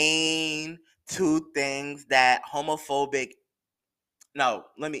main two things that homophobic. No,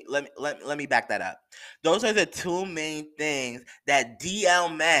 let me back that up. Those are the two main things that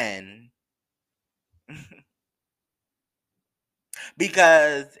DL men,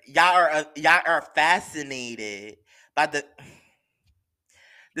 because y'all are fascinated by the.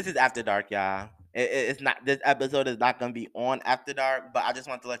 This is After Dark, y'all. It's not. This episode is not gonna be on After Dark, but I just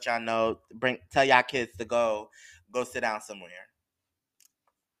want to let y'all know. Tell y'all kids to go sit down somewhere.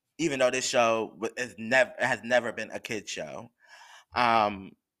 Even though this show has never been a kid show.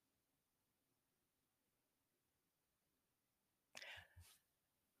 Um,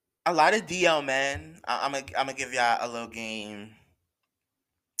 a lot of DL men. I'm gonna give y'all a little game.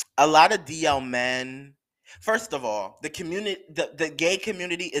 A lot of DL men. First of all, the gay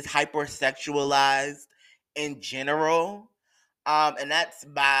community is hypersexualized in general, and that's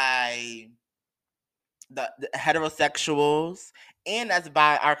by the heterosexuals, and that's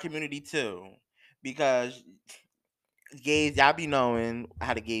by our community too, because gays, y'all be knowing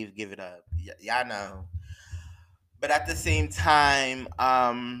how the gays give it up. Y'all know, but at the same time,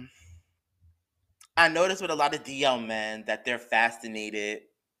 I noticed with a lot of DL men that they're fascinated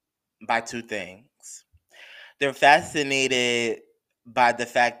by two things. They're fascinated by the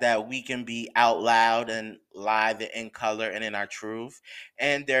fact that we can be out loud and live and in color and in our truth,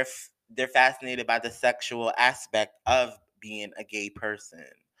 and they're fascinated by the sexual aspect of being a gay person.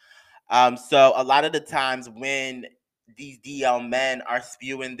 So a lot of the times when these DL men are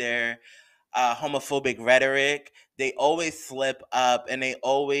spewing their homophobic rhetoric, they always slip up and they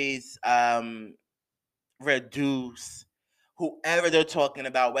always reduce whoever they're talking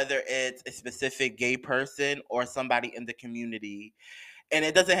about, whether it's a specific gay person or somebody in the community. And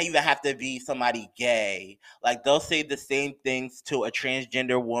it doesn't even have to be somebody gay. Like, they'll say the same things to a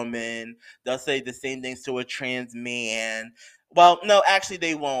transgender woman. They'll say the same things to a trans man. Well, no, actually,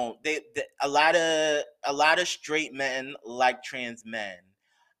 they won't. A lot of straight men like trans men.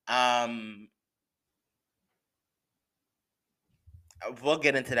 Um, we'll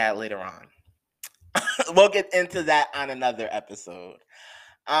get into that later on. We'll get into that on another episode.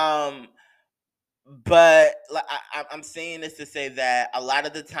 Um, but I'm saying this to say that a lot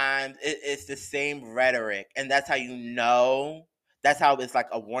of the times it's the same rhetoric, and that's how you know. That's how it's like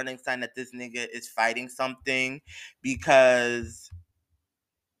a warning sign that this nigga is fighting something, because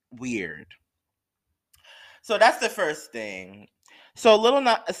weird. So that's the first thing. So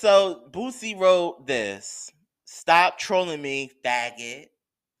Boosie wrote this: "Stop trolling me, faggot.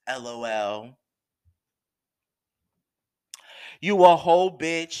 LOL. You a whole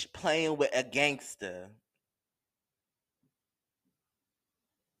bitch playing with a gangster."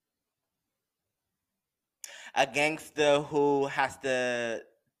 A gangster who has to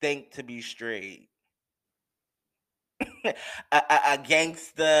think to be straight. A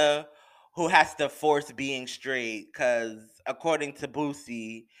gangster who has to force being straight, because according to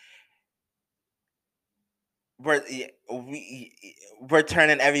Boosie, we're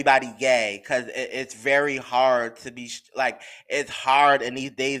turning everybody gay, because it's very hard to be like, it's hard in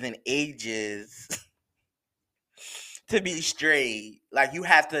these days and ages to be straight. Like, you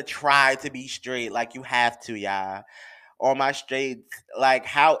have to try to be straight. Like, you have to, y'all. All my straights, like,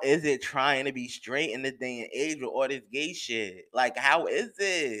 how is it trying to be straight in this day and age with all this gay shit? Like, how is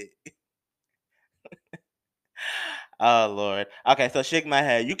it? Oh Lord. Okay, so shake my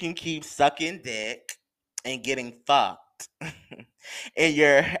head. You can keep sucking dick and getting fucked in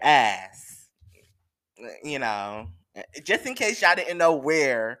your ass. You know, just in case y'all didn't know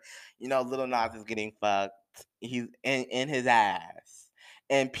where Lil Nas is getting fucked. He's in his ass.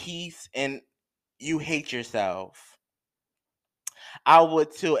 And peace, and you hate yourself. I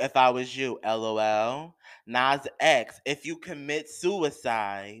would too if I was you, LOL. Nas X, if you commit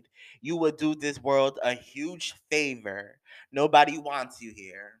suicide, you would do this world a huge favor. Nobody wants you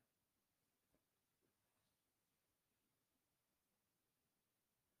here.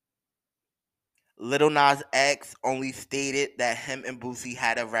 Little Nas X only stated that him and Boosie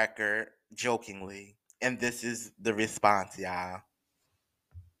had a record jokingly. And this is the response, y'all.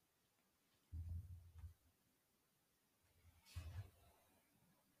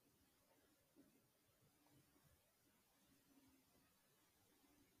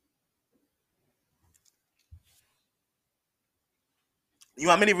 You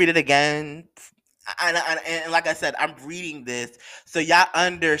want me to read it again? And like I said, I'm reading this so y'all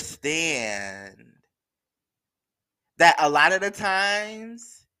understand that a lot of the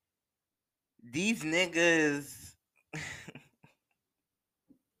times these niggas,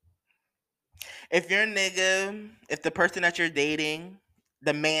 if your nigga, if the person that you're dating,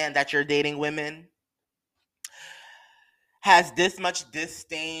 the man that you're dating, women, has this much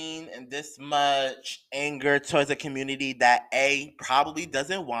disdain and this much anger towards a community that A, probably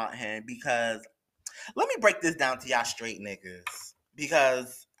doesn't want him, because let me break this down to y'all straight niggas.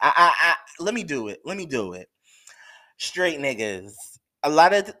 Because let me do it. Let me do it. Straight niggas. A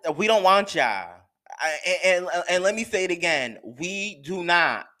lot of we don't want y'all. And let me say it again. We do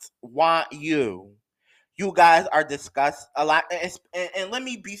not want you. You guys are discussed a lot. And let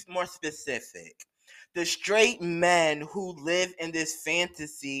me be more specific. The straight men who live in this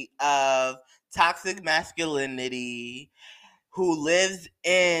fantasy of toxic masculinity, who lives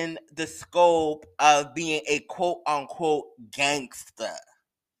in the scope of being a quote unquote gangster.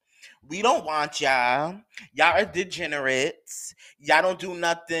 We don't want y'all. Y'all are degenerates. Y'all don't do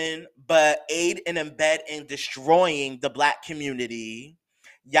nothing but aid and embed in destroying the black community.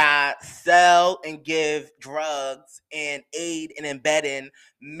 Y'all sell and give drugs and aid and embed in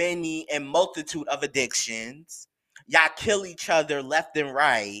many and multitude of addictions. Y'all kill each other left and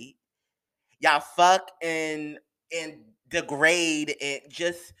right. Y'all fuck and degrade and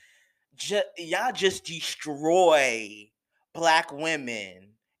just y'all just destroy black women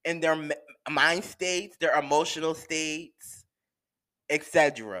in their mind states, their emotional states,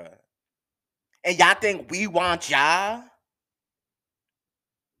 etc. And y'all think we want y'all?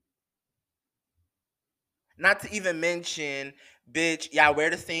 Not to even mention, bitch, y'all wear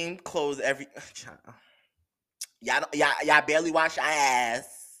the same clothes every. Y'all barely wash your ass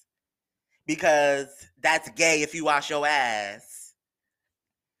because that's gay if you wash your ass.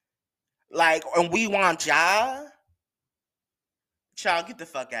 Like, and we want y'all. Child, get the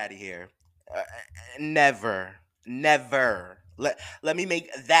fuck out of here. Never. Never. Let me make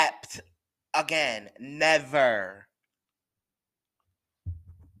that again. Never.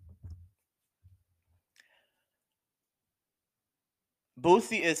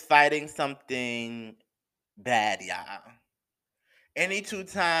 Boosie is fighting something bad, y'all. Any two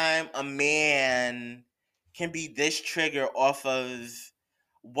time a man can be this trigger off of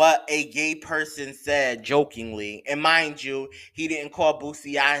what a gay person said jokingly. And mind you, he didn't call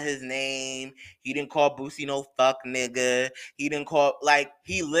Boosie out his name. He didn't call Boosie no fuck nigga. He didn't call, like,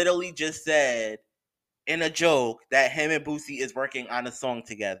 he literally just said in a joke that him and Boosie is working on a song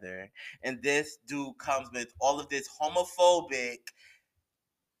together. And this dude comes with all of this homophobic,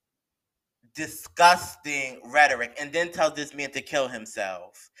 disgusting rhetoric and then tells this man to kill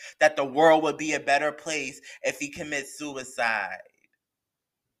himself. That the world would be a better place if he commits suicide.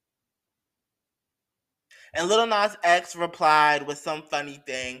 And Lil Nas X replied with some funny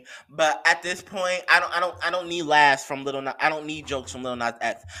thing, but at this point, I don't need laughs from Lil Nas. I don't need jokes from Lil Nas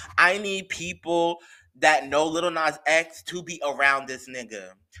X. I need people that know Lil Nas X to be around this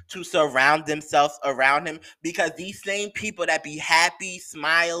nigga, to surround themselves around him, because these same people that be happy,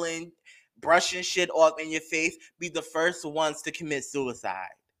 smiling, brushing shit off in your face, be the first ones to commit suicide.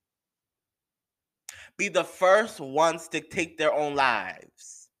 Be the first ones to take their own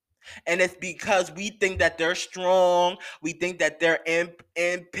lives. And it's because we think that they're strong. We think that they're in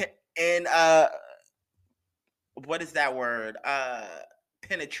what is that word?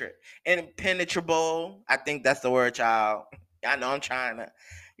 Impenetrable. I think that's the word, y'all. I know I'm trying to,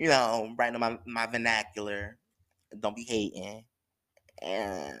 write in my vernacular. Don't be hating.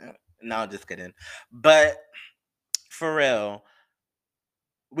 No, I'm just kidding. But for real,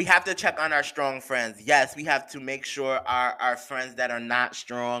 we have to check on our strong friends. Yes, we have to make sure our friends that are not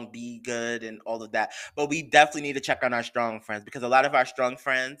strong be good and all of that. But we definitely need to check on our strong friends, because a lot of our strong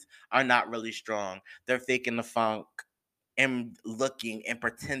friends are not really strong. They're faking the funk. and looking and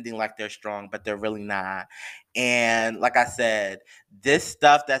pretending like they're strong, but they're really not. And like I said, this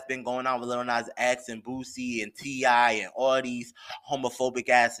stuff that's been going on with Lil Nas X and Boosie and T.I. and all these homophobic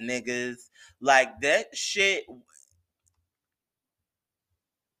ass niggas, like that shit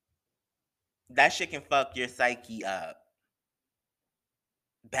can fuck your psyche up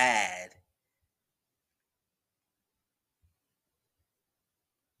bad.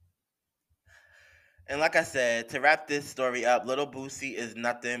 And like I said, to wrap this story up, Little Boosie is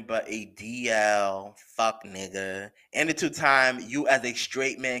nothing but a DL fuck nigga. And the two-time you as a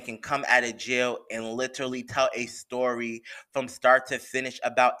straight man can come out of jail and literally tell a story from start to finish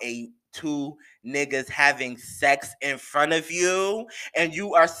about two niggas having sex in front of you, and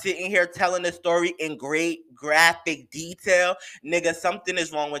you are sitting here telling the story in great graphic detail. Nigga, something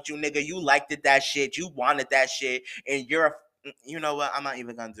is wrong with you, nigga. You liked it, that shit. You wanted that shit, and you're a you know what? I'm not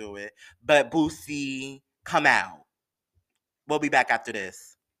even gonna do it. But Boosie, come out. We'll be back after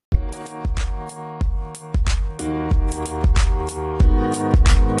this.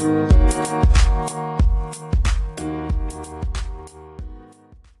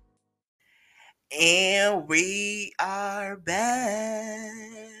 And we are back.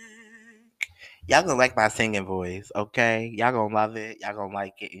 Y'all gonna like my singing voice, okay? Y'all gonna love it. Y'all gonna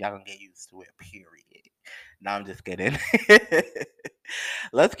like it. Y'all gonna get used to it, period. No, I'm just kidding.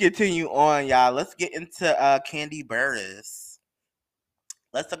 Let's continue on, y'all. Let's get into Kandi Burruss.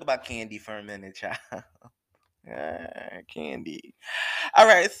 Let's talk about Kandi for a minute, y'all. Kandi. All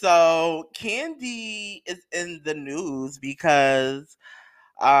right, so Kandi is in the news because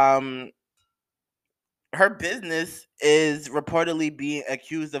her business is reportedly being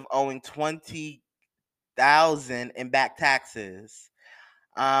accused of owing $20,000 in back taxes.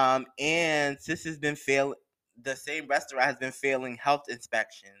 And sis has been failing. The same restaurant has been failing health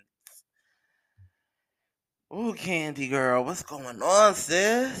inspections. Ooh, Kandi girl, what's going on,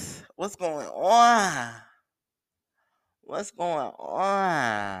 sis? What's going on? What's going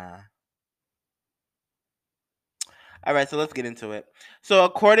on? All right, so let's get into it. So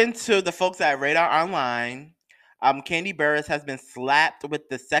according to the folks at Radar Online, Kandi Burruss has been slapped with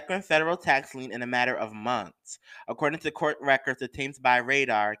the second federal tax lien in a matter of months. According to court records obtained by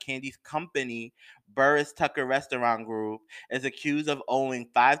Radar, Kandi's company, Burruss Tucker Restaurant Group, is accused of owing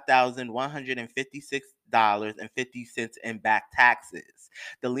 $5,156.50 in back taxes.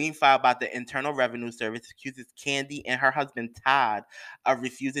 The lien filed by the Internal Revenue Service accuses Kandi and her husband Todd of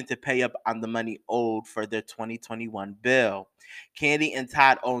refusing to pay up on the money owed for their 2021 bill. Kandi and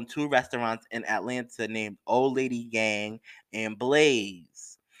Todd own two restaurants in Atlanta named Old Lady Gang and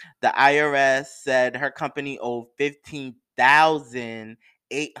Blaze. The IRS said her company owed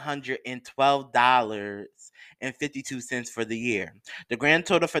 $15,812.52 for the year. The grand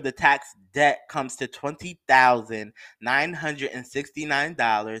total for the tax debt comes to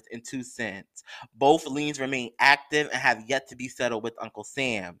 $20,969.02. Both liens remain active and have yet to be settled with Uncle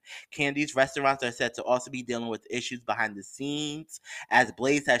Sam. Kandi's restaurants are said to also be dealing with issues behind the scenes, as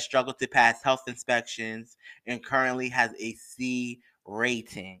Blaze has struggled to pass health inspections and currently has a C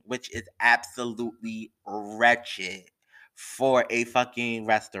rating, which is absolutely wretched for a fucking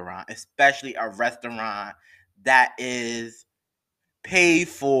restaurant, especially a restaurant that is paid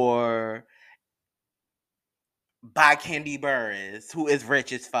for by Kandi Burruss, who is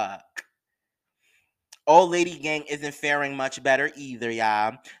rich as fuck. Old Lady Gang isn't faring much better either,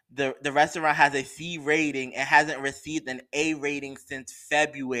 y'all. The restaurant has a C rating and hasn't received an A rating since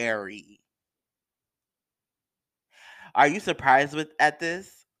February. Are you surprised at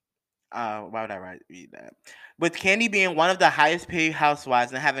this? Why would I read that? With Kandi being one of the highest paid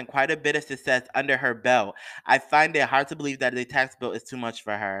housewives and having quite a bit of success under her belt, I find it hard to believe that the tax bill is too much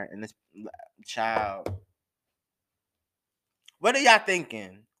for her. And this child, what are y'all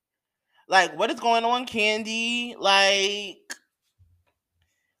thinking? Like, what is going on, Kandi? Like,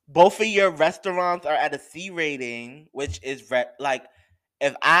 both of your restaurants are at a C rating, which is like,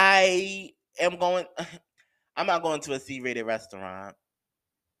 if I am going, I'm not going to a C rated restaurant.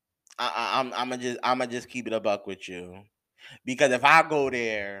 I'm gonna just keep it a buck with you, because if I go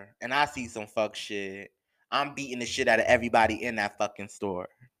there and I see some fuck shit, I'm beating the shit out of everybody in that fucking store.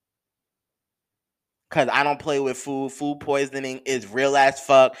 Cause I don't play with food. Food poisoning is real as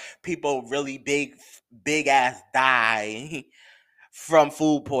fuck. People really big ass die from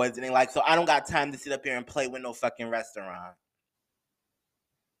food poisoning. Like, so I don't got time to sit up here and play with no fucking restaurant.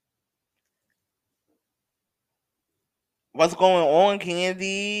 What's going on,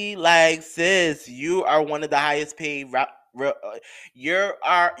 Kandi? Like, sis, you are one of the highest paid. You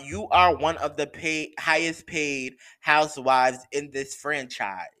are one of the highest paid housewives in this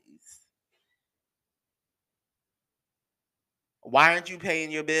franchise. Why aren't you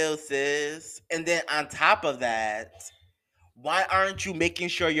paying your bills, sis? And then on top of that, why aren't you making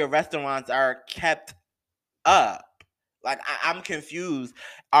sure your restaurants are kept up? Like I'm confused.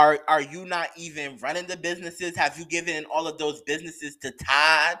 Are you not even running the businesses? Have you given all of those businesses to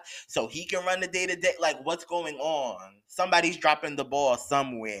Todd so he can run the day to day? Like what's going on? Somebody's dropping the ball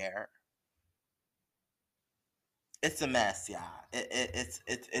somewhere. It's a mess, y'all.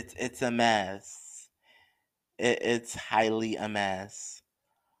 It's a mess. It's highly a mess.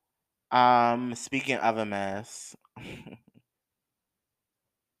 Speaking of a mess,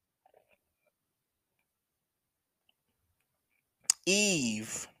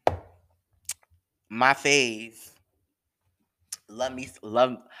 Eve, my fave. Love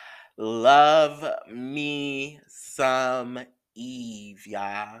me some Eve,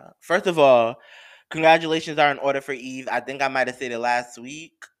 y'all. First of all, congratulations are in order for Eve. I think I might have said it last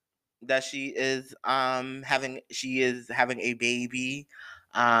week that she is having a baby.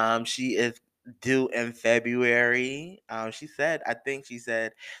 She is due in February. I think she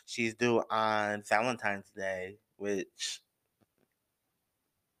said she's due on Valentine's Day, which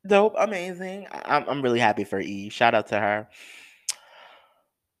dope, amazing. I'm really happy for Eve. Shout out to her.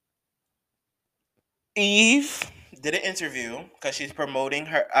 Eve did an interview because she's promoting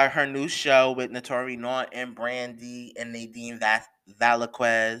her new show with Notori Naught and Brandy and Nadine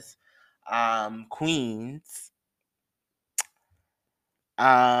Valaquez, Queens.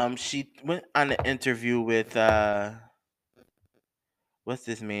 She went on an interview with what's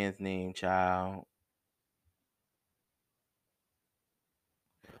this man's name, child?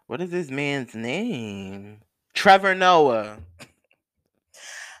 What is this man's name? Trevor Noah.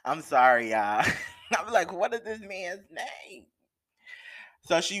 I'm sorry, y'all. I'm like, what is this man's name?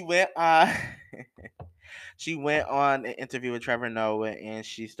 So she went she went on an interview with Trevor Noah and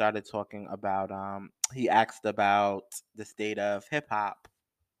she started talking about he asked about the state of hip hop.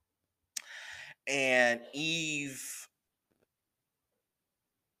 And Eve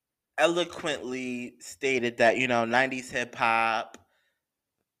eloquently stated that, 90s hip hop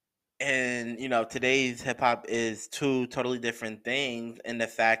and, today's hip hop is two totally different things. And the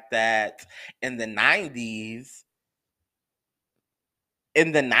fact that in the 90s,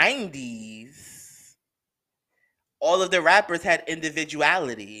 all of the rappers had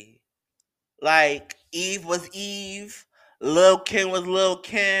individuality. Like Eve was Eve, Lil Kim was Lil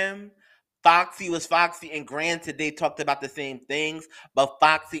Kim, Foxy was Foxy, and granted they talked about the same things, but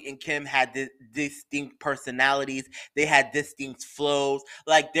Foxy and Kim had distinct personalities. They had distinct flows.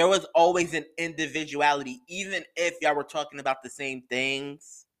 Like there was always an individuality, even if y'all were talking about the same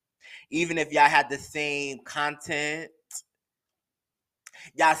things, even if y'all had the same content.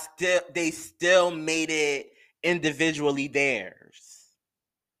 They still made it individually theirs.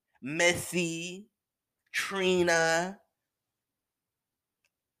 Missy, Trina,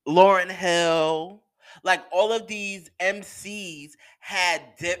 Lauryn Hill, like all of these MCs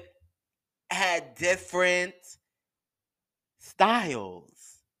had different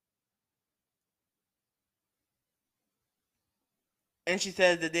styles. And she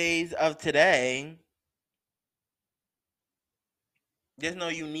says the days of today, there's no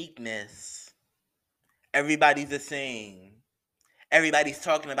uniqueness. Everybody's the same. Everybody's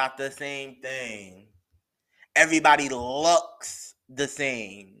talking about the same thing. Everybody looks the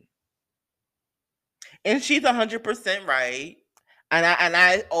same. And she's 100% right. And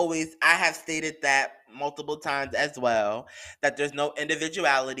I have stated that multiple times as well, that there's no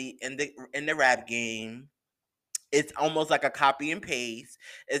individuality in the rap game. It's almost like a copy and paste.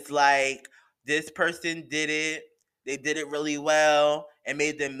 It's like this person did it, they did it really well, and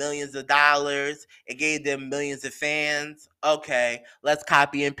made them millions of dollars. It gave them millions of fans. Okay, let's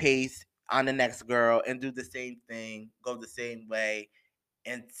copy and paste on the next girl and do the same thing, go the same way,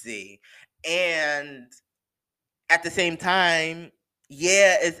 and see. And at the same time,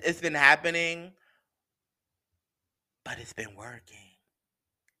 yeah, it's been happening, but it's been working,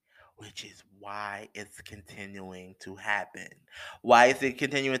 which is why it's continuing to happen. Why is it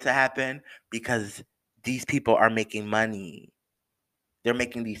continuing to happen? Because these people are making money. They're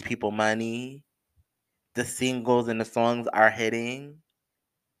making these people money. The singles and the songs are hitting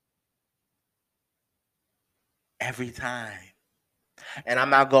every time. And I'm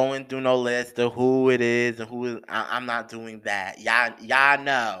not going through no list of who it is and who is. I'm not doing that. Y'all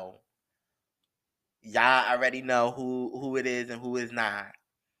know. Y'all already know who it is and who is not.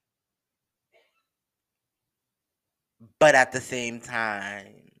 But at the same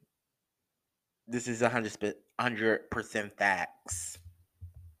time, this is 100% facts.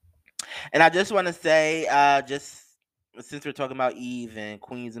 And I just want to say, just since we're talking about Eve and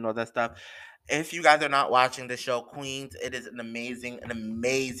Queens and all that stuff, If you guys are not watching the show Queens, it is an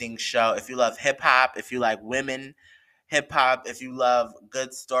amazing show. If you love hip hop, if you like women hip hop, if you love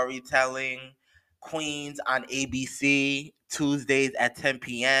good storytelling, Queens on ABC Tuesdays at 10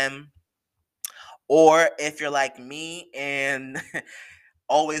 p.m. Or if you're like me and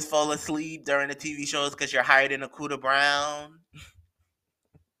always fall asleep during the TV shows because you're hired in a Cuda Brown,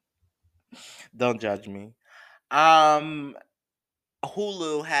 don't judge me.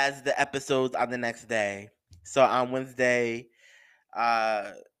 Hulu has the episodes on the next day. So on Wednesday,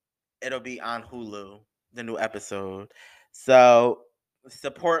 uh, it'll be on Hulu, the new episode. So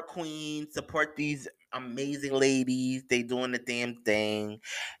support Queen, support these amazing ladies. They doing the damn thing.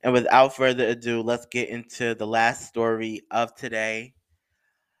 And without further ado, let's get into the last story of today.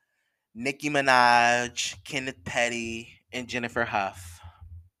 Nicki Minaj, Kenneth Petty, and Jennifer Huff.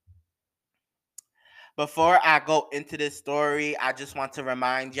 Before I go into this story, I just want to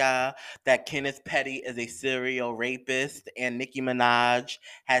remind y'all that Kenneth Petty is a serial rapist and Nicki Minaj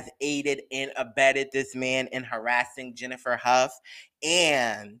has aided and abetted this man in harassing Jennifer Huff.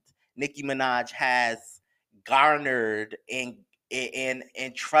 And Nicki Minaj has garnered and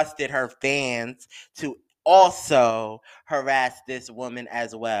trusted her fans to also harass this woman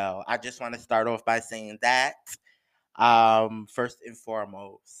as well. I just want to start off by saying that first and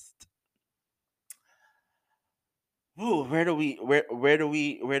foremost. Ooh, where do we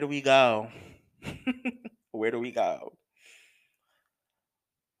go? Where do we go?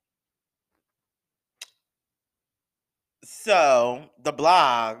 So the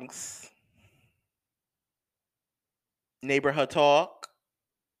blogs, Neighborhood Talk,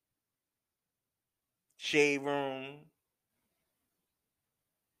 Shade Room,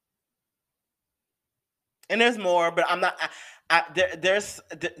 and there's more, but I'm not. There's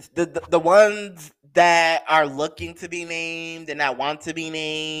the ones that are looking to be named and that want to be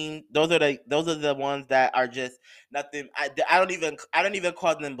named. Those are the ones that are just nothing. I don't even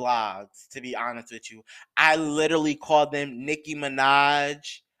call them blogs, to be honest with you. I literally call them Nicki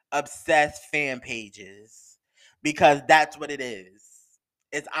Minaj obsessed fan pages because that's what it is.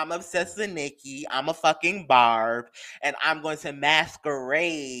 It's I'm obsessed with Nicki. I'm a fucking Barb, and I'm going to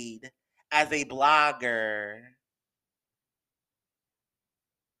masquerade as a blogger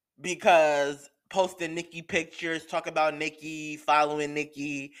because posting Nicki pictures, talk about Nicki, following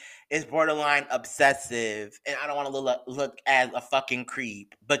Nicki is borderline obsessive, and I don't want to look as a fucking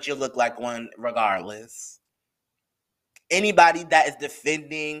creep, but you look like one regardless. Anybody that is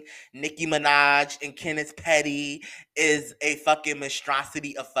defending Nicki Minaj and Kenneth Petty is a fucking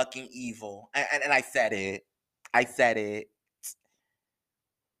monstrosity of fucking evil, and I said it. I said it.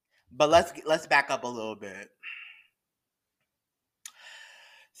 But let's back up a little bit.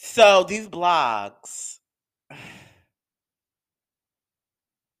 So these blogs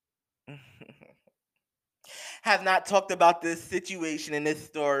have not talked about this situation in this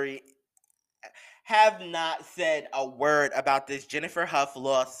story, have not said a word about this Jennifer Huff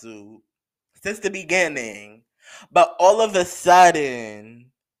lawsuit since the beginning. But all of a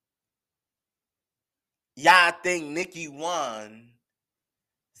sudden, y'all think Nicki won.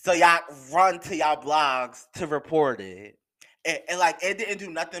 So y'all run to y'all blogs to report it. And like, it didn't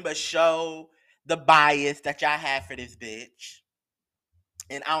do nothing but show the bias that y'all have for this bitch.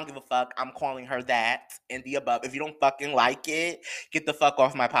 And I don't give a fuck. I'm calling her that and the above. If you don't fucking like it, get the fuck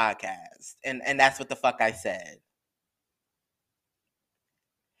off my podcast. And that's what the fuck I said.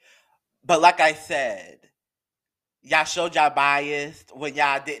 But like I said, y'all showed y'all biased when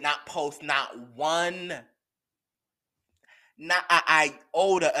y'all did not post not an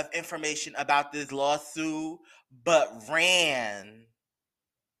iota of information about this lawsuit, but ran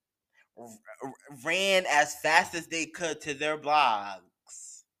as fast as they could to their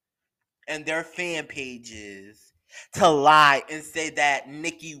blogs and their fan pages to lie and say that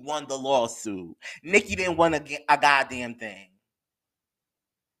Nicki won the lawsuit. Nicki didn't win a goddamn thing.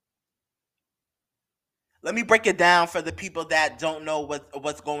 Let me break it down for the people that don't know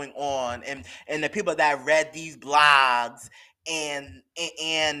what's going on and the people that read these blogs and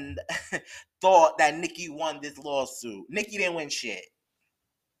thought that Nicki won this lawsuit. Nicki didn't win shit.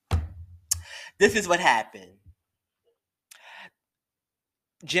 This is what happened.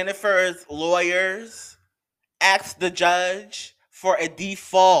 Jennifer's lawyers asked the judge for a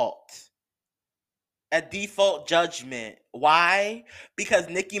default judgment. Why? Because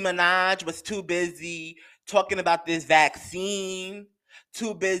Nicki Minaj was too busy talking about this vaccine,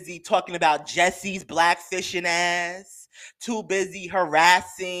 too busy talking about Jesse's blackfishing ass, too busy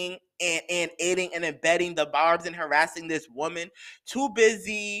harassing and aiding and abetting the Barbs and harassing this woman, too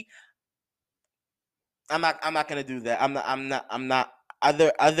busy. I'm not gonna do that. I'm not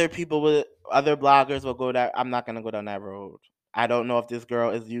other people with other bloggers will go that. I'm not gonna go down that road. I don't know if this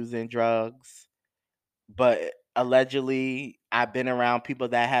girl is using drugs, but allegedly, I've been around people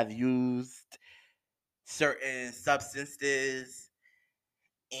that have used certain substances,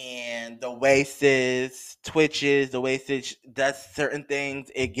 and the way sis twitches, the way sis does certain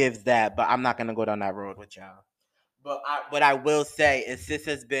things, it gives that. But I'm not gonna go down that road with y'all. But what I will say is sis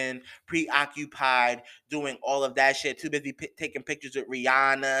has been preoccupied doing all of that shit. Too busy taking pictures with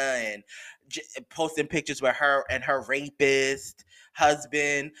Rihanna and posting pictures with her and her rapist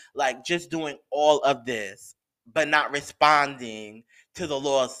husband. Like, just doing all of this, but not responding to the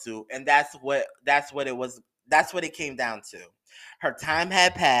lawsuit. And that's what it was. That's what it came down to. Her time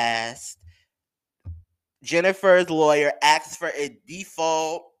had passed. Jennifer's lawyer asked for a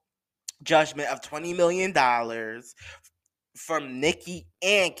default judgment of $20 million from Nicki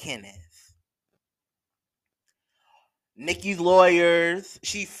and Kenneth. Nicki's lawyers,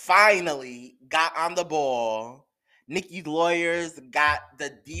 she finally got on the ball. Nicki's lawyers got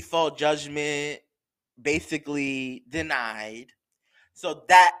the default judgment basically denied. So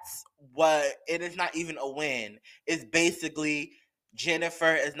that's what, it is not even a win. It's basically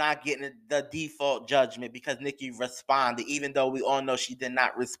Jennifer is not getting the default judgment because Nicki responded, even though we all know she did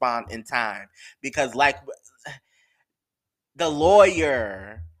not respond in time. Because like the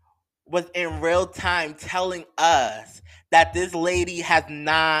lawyer was in real time telling us that this lady has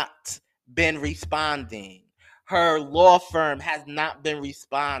not been responding. Her law firm has not been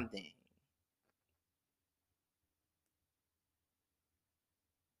responding.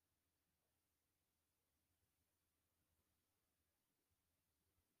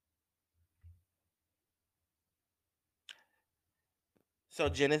 So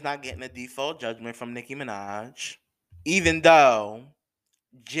Jen is not getting a default judgment from Nicki Minaj, even though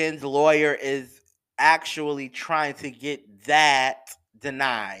Jen's lawyer is actually trying to get that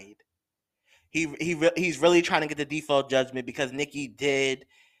denied. He's really trying to get the default judgment because Nicki did.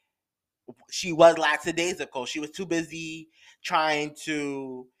 She was lackadaisical. She was too busy trying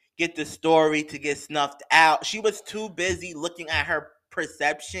to get the story to get snuffed out. She was too busy looking at her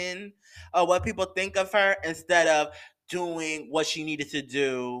perception of what people think of her instead of doing what she needed to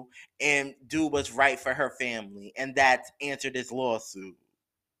do and do what's right for her family. And that's answer this lawsuit.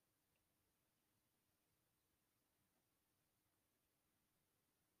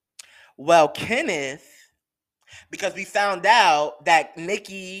 Well, Kenneth, because we found out that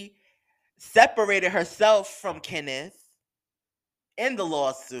Nicki separated herself from Kenneth in the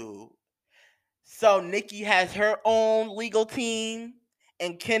lawsuit. So Nicki has her own legal team,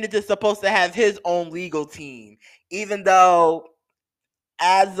 and Kenneth is supposed to have his own legal team. Even though,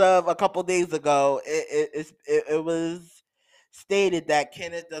 as of a couple days ago, it was stated that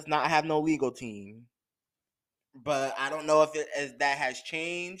Kenneth does not have no legal team. But I don't know if that has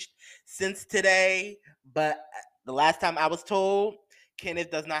changed since today. But the last time I was told,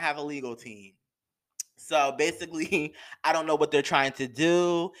 Kenneth does not have a legal team. So basically, I don't know what they're trying to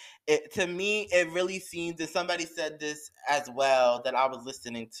do. To me, it really seems, and somebody said this as well that I was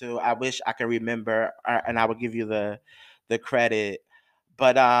listening to. I wish I could remember, and I would give you the credit.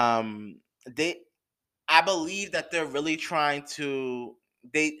 But I believe that they're really trying to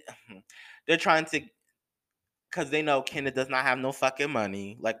they're trying to, because they know Kenneth does not have no fucking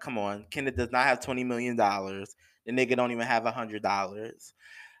money. Like, come on, Kenneth does not have $20 million. The nigga don't even have $100.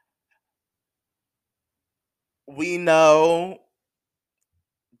 We know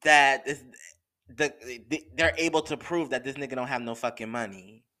that they're able to prove that this nigga don't have no fucking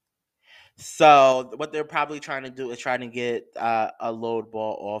money. So what they're probably trying to do is trying to get a load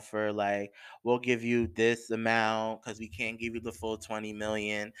ball offer, like, we'll give you this amount because we can't give you the full 20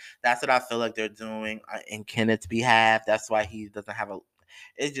 million. That's what I feel like they're doing in Kenneth's behalf. That's why he doesn't have a.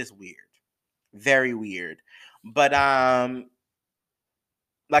 It's just weird, very weird. But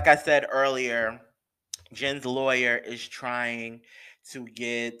like I said earlier, Jen's lawyer is trying to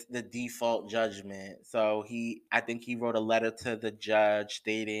get the default judgment. So I think he wrote a letter to the judge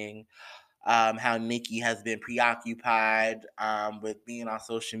stating how Nicki has been preoccupied with being on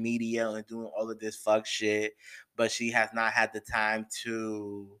social media and doing all of this fuck shit, but she has not had the time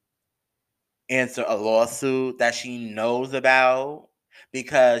to answer a lawsuit that she knows about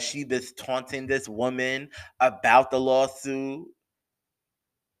because she was taunting this woman about the lawsuit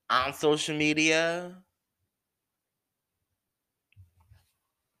on social media.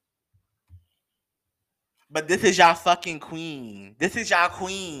 But this is y'all fucking queen. This is y'all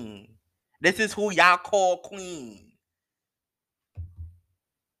queen. This is who y'all call queen.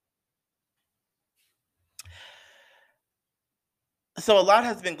 So a lot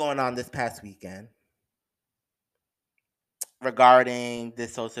has been going on this past weekend. regarding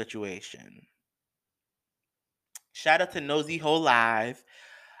this whole situation. Shout out to Nosy Ho Live,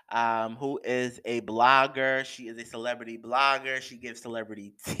 who is a blogger. She is a celebrity blogger. She gives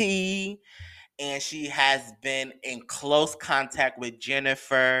celebrity tea, and she has been in close contact with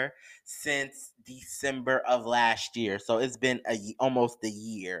Jennifer since December of last year. So it's been almost a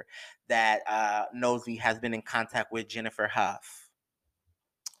year that Nosy has been in contact with Jennifer Huff.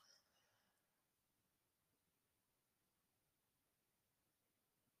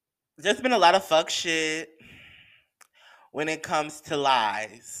 There's been a lot of fuck shit when it comes to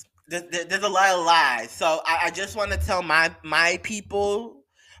lies. There's a lot of lies. So I just want to tell my people,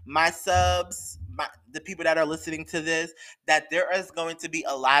 my subs, the people that are listening to this, that there is going to be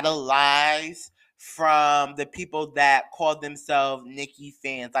a lot of lies from the people that call themselves Nicki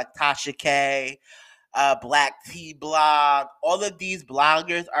fans, like Tasha K, Black Tea Blog. All of these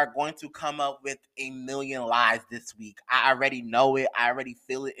bloggers are going to come up with a million lies this week. I already know it. I already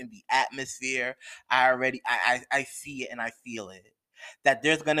feel it in the atmosphere. I see it and I feel it. That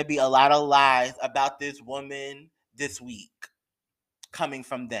there's going to be a lot of lies about this woman this week coming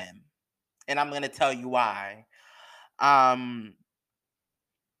from them. And I'm going to tell you why.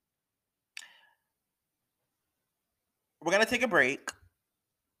 We're going to take a break.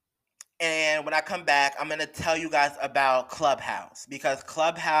 And when I come back, I'm going to tell you guys about Clubhouse, because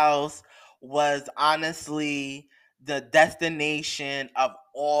Clubhouse was honestly the destination of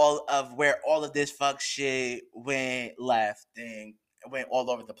all of where all of this fuck shit went left and went all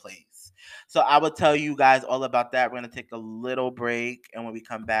over the place. So I will tell you guys all about that. We're going to take a little break. And when we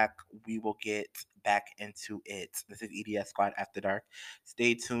come back, we will get back into it. This is EDS Squad After Dark.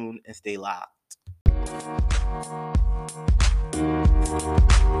 Stay tuned and stay locked.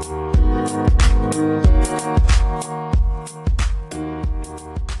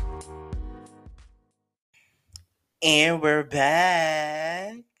 And we're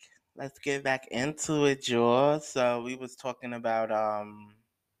back. Let's get back into it, y'all. So we was talking about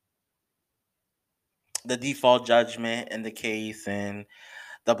the default judgment in the case and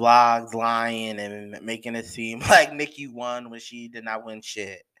the blogs lying and making it seem like Nicki won when she did not win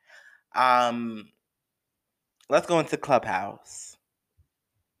shit. Let's go into Clubhouse.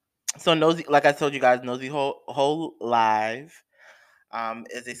 So Nosy, like I told you guys, Nosy Ho Live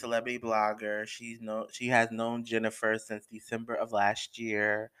is a celebrity blogger. She has known Jennifer since December of last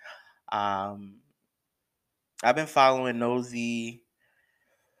year. I've been following Nosy.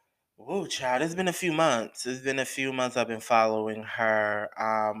 Oh, child, it's been a few months. It's been a few months I've been following her.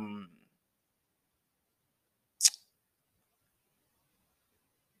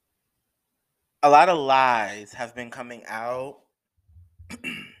 A lot of lies have been coming out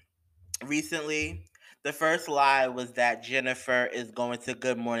recently. The first lie was that Jennifer is going to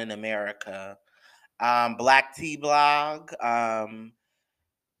Good Morning America. Black Tea Blog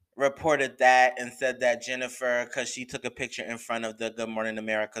reported that and said that Jennifer, because she took a picture in front of the Good Morning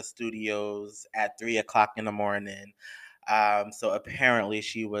America studios at 3:00 in the morning. So apparently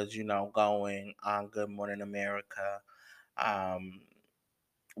she was, going on Good Morning America,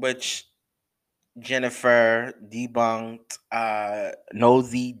 which Jennifer debunked,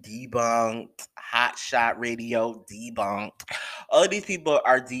 Nosy debunked, Hot Shot Radio debunked. All of these people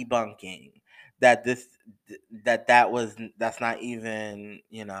are debunking that that's not even,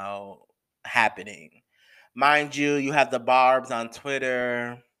 happening. Mind you have the Barbs on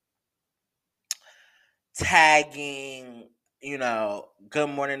Twitter tagging, Good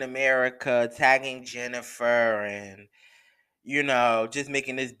Morning America, tagging Jennifer, and just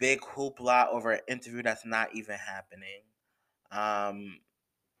making this big hoopla over an interview that's not even happening.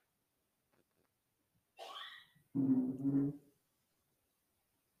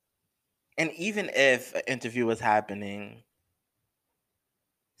 And even if an interview was happening,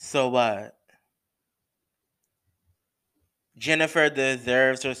 so what? Jennifer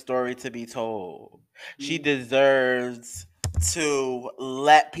deserves her story to be told. She deserves to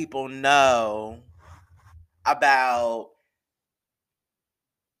let people know about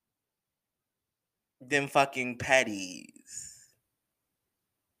them fucking petties.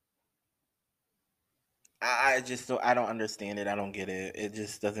 I don't understand it. I don't get it. It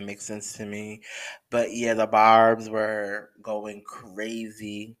just doesn't make sense to me. But yeah, the Barbs were going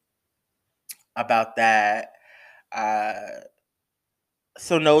crazy about that.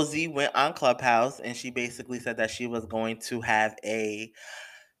 So Nosy went on Clubhouse and she basically said that she was going to have a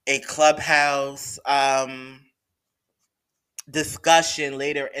Clubhouse discussion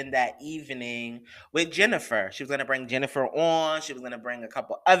later in that evening with Jennifer. She was going to bring Jennifer on. She was going to bring a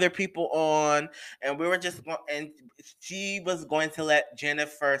couple other people on, and she was going to let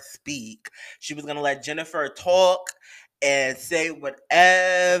Jennifer speak. She was going to let Jennifer talk, and say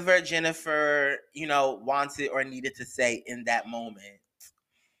whatever Jennifer, wanted or needed to say in that moment.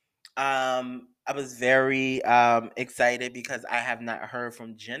 I was very excited because I have not heard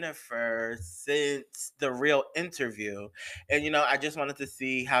from Jennifer since the real interview. And I just wanted to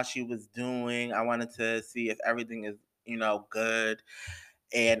see how she was doing. I wanted to see if everything is, good.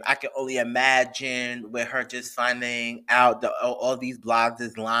 And I can only imagine with her just finding out that all these blogs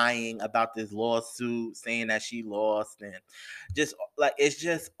is lying about this lawsuit, saying that she lost, and just like it's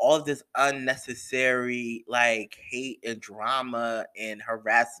just all this unnecessary like hate and drama and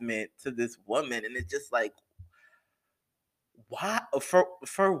harassment to this woman, and it's just like, why? For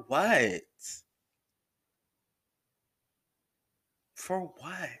what? For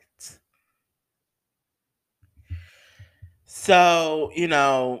what? So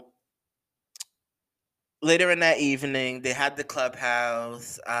later in that evening, they had the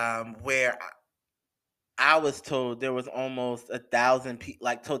clubhouse where I was told there was almost 1,000 people.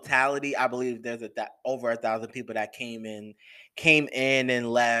 Like totality, I believe there's over 1,000 people that came in and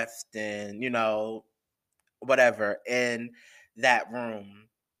left, and whatever in that room.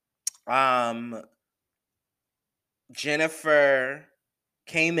 Jennifer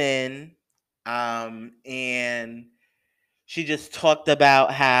came in, and she just talked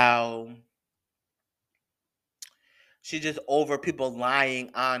about how she just over people lying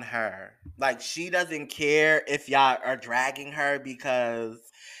on her. Like she doesn't care if y'all are dragging her because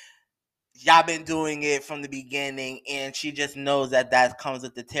y'all been doing it from the beginning, and she just knows that comes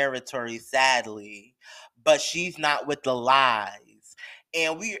with the territory, sadly. But she's not with the lies.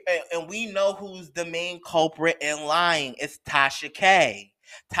 And we know who's the main culprit in lying. It's Tasha K.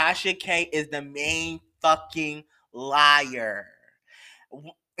 Tasha K is the main fucking liar.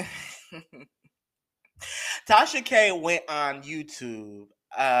 Tasha K went on YouTube.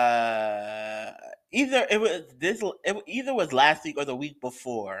 Either was last week or the week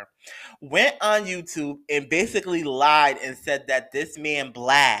before. Went on YouTube and basically lied and said that this man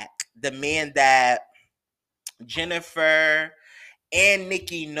Black, the man that Jennifer and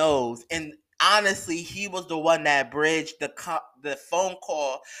Nikki knows, and honestly, he was the one that bridged the phone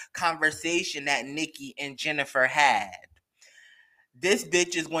call conversation that Nikki and Jennifer had. This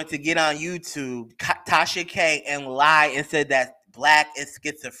bitch is going to get on YouTube, Tasha K, and lie and said that Black is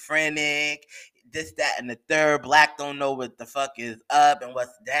schizophrenic, this, that, and the third. Black don't know what the fuck is up and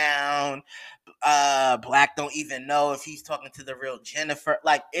what's down. Black don't even know if he's talking to the real Jennifer.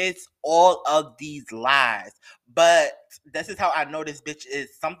 Like, it's all of these lies. But this is how I know this bitch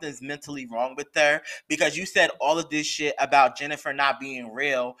is something's mentally wrong with her, because you said all of this shit about Jennifer not being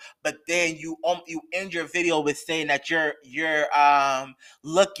real, but then you end your video with saying that you're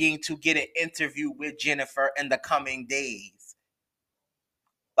looking to get an interview with Jennifer in the coming days.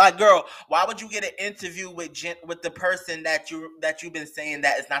 Like, girl, why would you get an interview with the person that you've been saying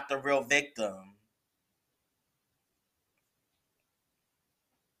that is not the real victim?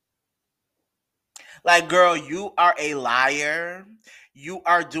 Like, girl, you are a liar. You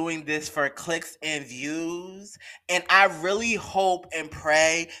are doing this for clicks and views. And I really hope and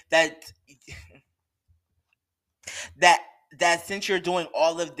pray that that since you're doing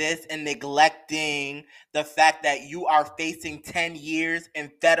all of this and neglecting the fact that you are facing 10 years in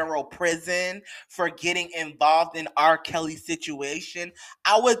federal prison for getting involved in R. Kelly's situation,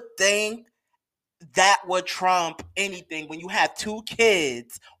 I would think that would trump anything when you have two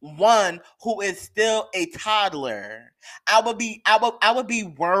kids, one who is still a toddler. I would be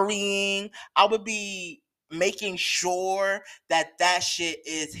worrying. I would be making sure that shit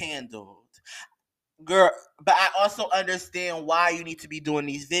is handled. Girl, but I also understand why you need to be doing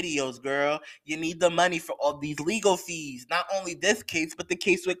these videos, girl. You need the money for all these legal fees. Not only this case, but the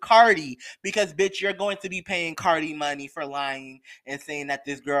case with Cardi. Because, bitch, you're going to be paying Cardi money for lying and saying that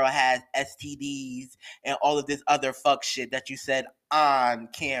this girl has STDs and all of this other fuck shit that you said on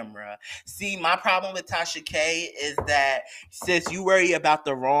camera. See, my problem with Tasha K is that, sis, you worry about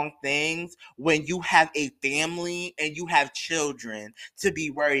the wrong things when you have a family and you have children to be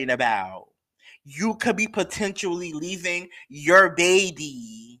worried about. You could be potentially leaving your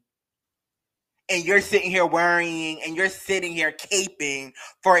baby, and you're sitting here worrying, and you're sitting here caping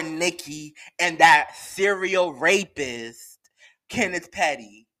for Nikki and that serial rapist, Kenneth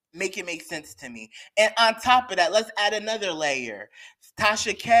Petty. Make it make sense to me. And on top of that, let's add another layer.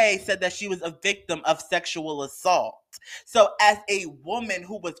 Tasha K said that she was a victim of sexual assault. So as a woman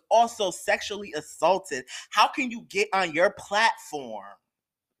who was also sexually assaulted, how can you get on your platform?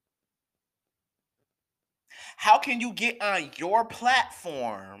 How can you get on your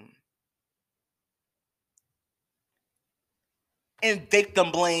platform and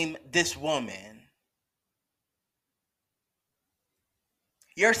victim blame this woman?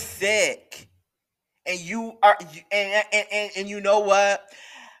 You're sick. And you are, and you know what?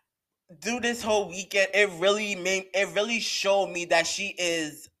 Through this whole weekend, it really showed me that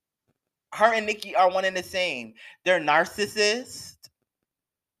her and Nikki are one and the same. They're narcissists,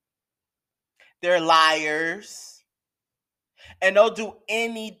 they're liars, and they'll do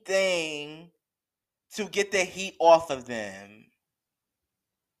anything to get the heat off of them.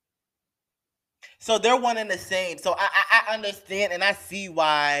 So they're one and the same. So I understand and I see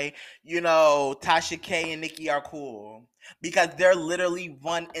why, Tasha K and Nikki are cool. Because they're literally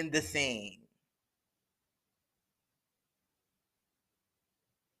one and the same.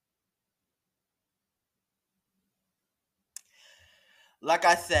 Like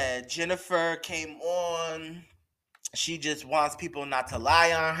I said, Jennifer came on. She just wants people not to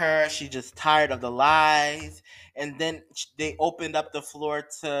lie on her. She's just tired of the lies. And then they opened up the floor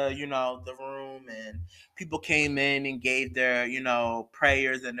to, the room, and people came in and gave their,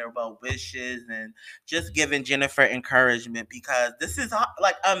 prayers and their well wishes and just giving Jennifer encouragement, because this is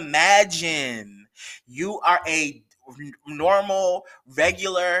like, imagine you are a normal,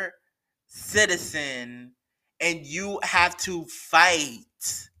 regular citizen and you have to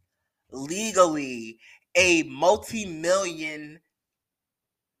fight legally a multi-million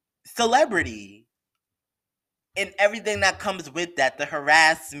celebrity and everything that comes with that, the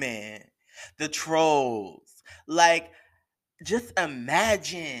harassment, the trolls. Like, just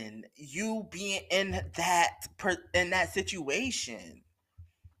imagine you being in that situation.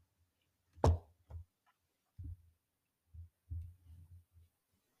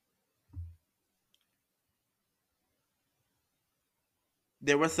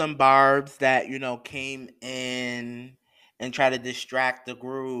 There were some barbs that, came in and tried to distract the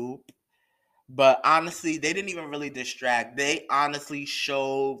group. But honestly, they didn't even really distract. They honestly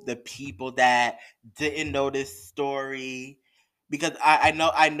showed the people that didn't know this story. Because I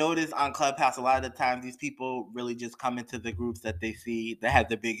noticed on Clubhouse a lot of the time these people really just come into the groups that they see that have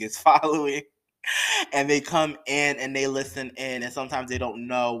the biggest following. And they come in and they listen in, and sometimes they don't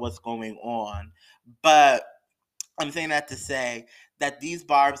know what's going on. But I'm saying that to say that these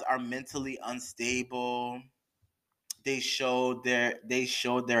barbs are mentally unstable. They showed their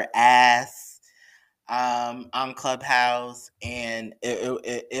ass on Clubhouse, and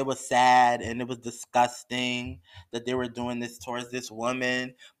it was sad and it was disgusting that they were doing this towards this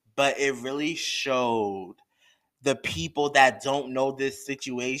woman. But it really showed the people that don't know this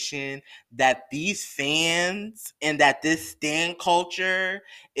situation that these fans and that this stan culture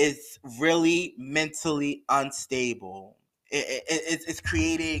is really mentally unstable. It's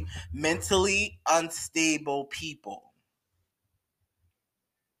creating mentally unstable people.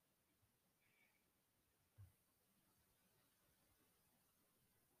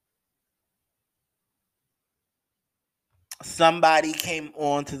 Somebody came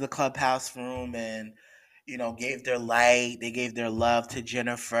on to the Clubhouse room and gave their light, they gave their love to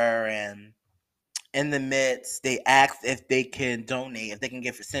Jennifer, and in the midst they asked if they can donate, if they can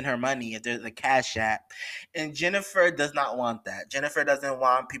send her money, if there's a cash app. And Jennifer does not want that. Jennifer doesn't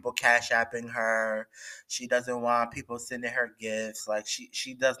want people cash apping her. She doesn't want people sending her gifts. Like,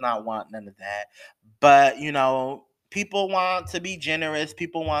 she does not want none of that. But people want to be generous.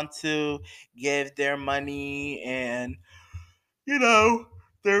 People want to give their money and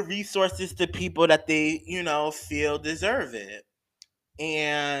their resources to people that they, feel deserve it.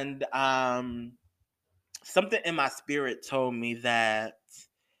 And something in my spirit told me that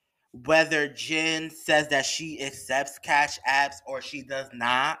whether Jen says that she accepts cash apps or she does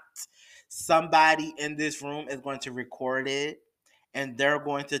not, somebody in this room is going to record it and they're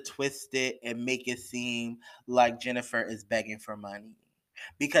going to twist it and make it seem like Jennifer is begging for money.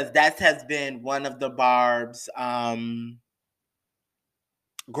 Because that has been one of the Barb's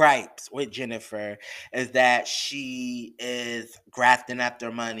gripes with Jennifer, is that she is grafting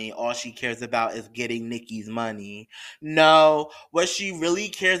after money. All she cares about is getting Nikki's money. No, what she really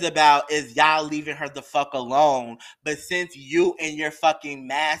cares about is y'all leaving her the fuck alone. But since you and your fucking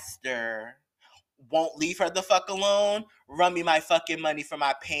master won't leave her the fuck alone, run me my fucking money for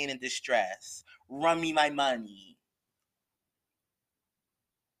my pain and distress. Run me my money.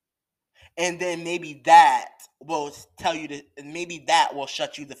 And then maybe that will tell you to, maybe that will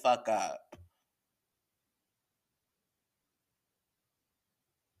shut you the fuck up.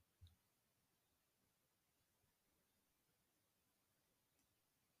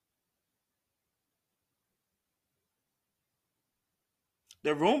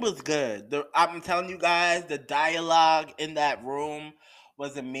 The room was good. I'm telling you guys, the dialogue in that room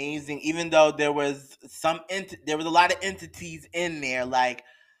was amazing. Even though there was there was a lot of entities in there, like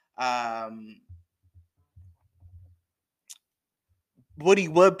Woody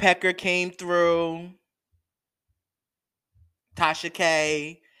Woodpecker came through. Tasha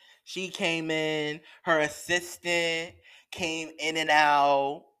K, she came in. Her assistant came in and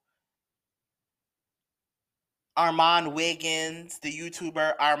out. Armand Wiggins, the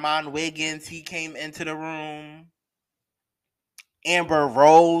YouTuber Armand Wiggins, he came into the room. Amber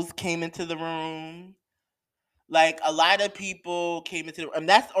Rose came into the room. Like, a lot of people came into the, and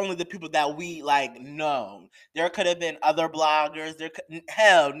that's only the people that we like know. There could have been other bloggers.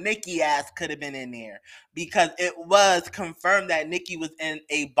 Hell, Nikki ass could have been in there, because it was confirmed that Nikki was in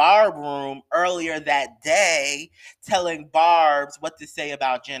a Barb room earlier that day, telling Barb's what to say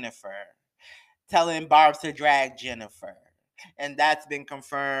about Jennifer, telling Barb's to drag Jennifer, and that's been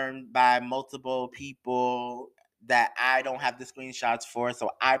confirmed by multiple people that I don't have the screenshots for. So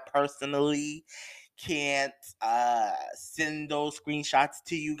I personally can't send those screenshots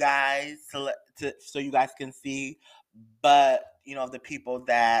to you guys so you guys can see. But you know, the people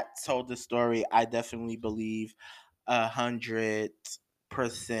that told the story, I definitely believe 100%.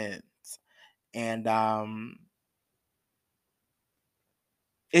 And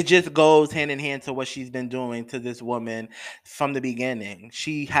it just goes hand in hand to what she's been doing to this woman from the beginning.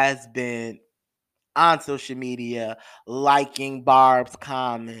 She has been on social media liking Barb's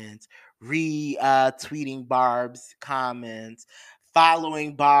comments, retweeting Barb's comments,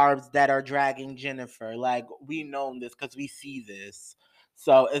 following Barb's that are dragging Jennifer. Like, we know this because we see this.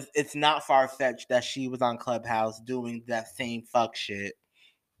 So it's not far-fetched that she was on Clubhouse doing that same fuck shit.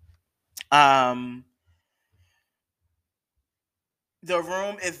 The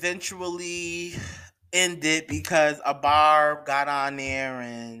room eventually ended because a Barb got on there,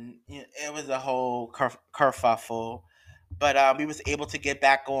 and it was a whole kerfuffle. But we was able to get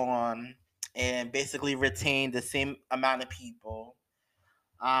back on and basically retain the same amount of people.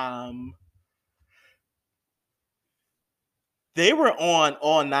 They were on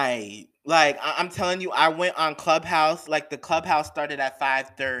all night. Like, I'm telling you, I went on Clubhouse. Like, the Clubhouse started at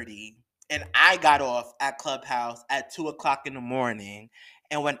 5:30, and I got off at Clubhouse at 2:00 in the morning.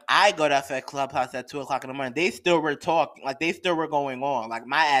 And when I got off at Clubhouse at 2:00 in the morning, they still were talking. Like, they still were going on. Like,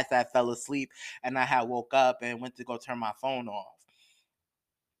 my ass had fell asleep, and I had woke up and went to go turn my phone off.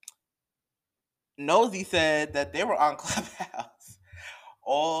 Nosy said that they were on Clubhouse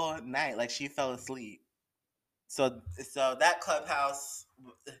all night. Like, she fell asleep. So that Clubhouse,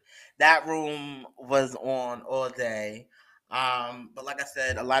 that room was on all day. But like I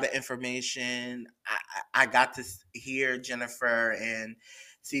said, a lot of information. I got to hear Jennifer and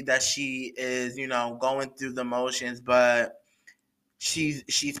see that she is, going through the motions, but she's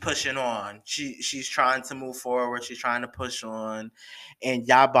pushing on. She's trying to move forward. She's trying to push on, and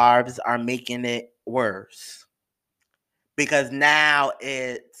y'all Barbs are making it worse, because now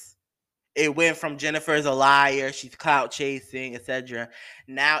it went from Jennifer's a liar, she's clout chasing, etc.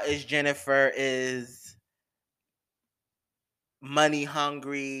 Now it's Jennifer is money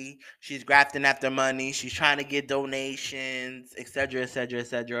hungry. She's grafting after money. She's trying to get donations, etc., etc.,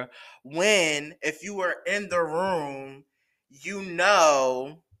 etc. When, if you were in the room, you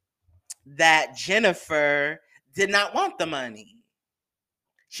know that Jennifer did not want the money.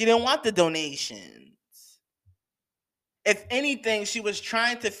 She didn't want the donations. If anything, she was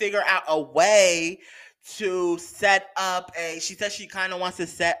trying to figure out a way to set up she said she kind of wants to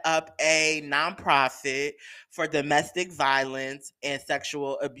set up a nonprofit for domestic violence and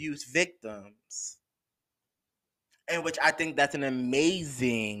sexual abuse victims. In which I think that's an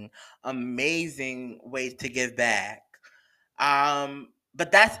amazing, amazing way to give back.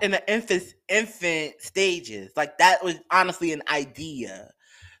 But that's in the infant stages. Like, that was honestly an idea.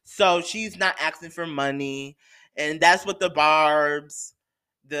 So she's not asking for money. And that's what the Barbs,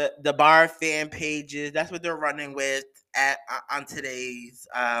 the Barb fan pages, that's what they're running with on today's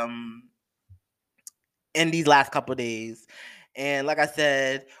in these last couple days. And like I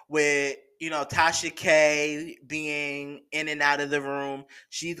said, with Tasha K being in and out of the room,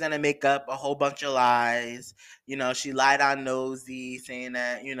 she's gonna make up a whole bunch of lies. She lied on Nosy, saying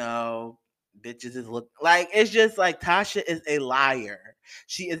that bitches is look like, it's just like Tasha is a liar.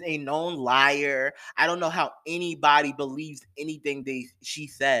 She is a known liar. I don't know how anybody believes anything she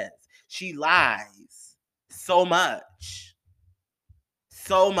says. She lies so much.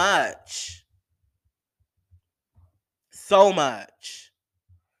 So much. So much.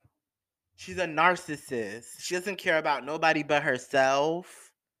 She's a narcissist. She doesn't care about nobody but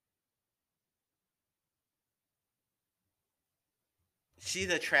herself. She's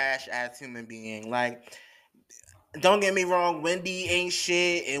a trash ass human being. Like, don't get me wrong, Wendy ain't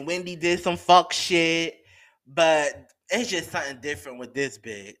shit, and Wendy did some fuck shit, but it's just something different with this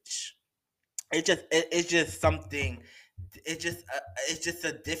bitch. It's just something it's just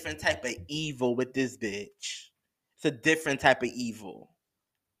a different type of evil with this bitch. It's a different type of evil.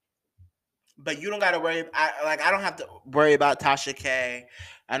 But you don't got to worry. I don't have to worry about Tasha K.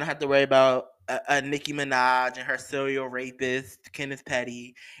 I don't have to worry about Nicki Minaj and her serial rapist Kenneth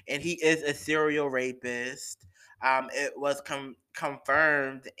Petty, and he is a serial rapist. It was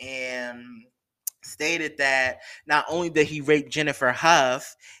confirmed and stated that not only did he rape Jennifer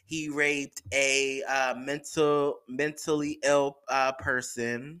Huff, he raped a mentally ill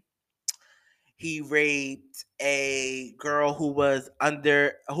person. He raped a girl who was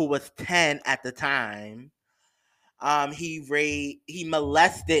 10 at the time. He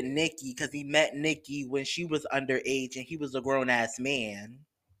molested Nikki because he met Nikki when she was underage and he was a grown ass man.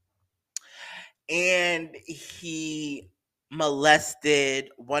 And he molested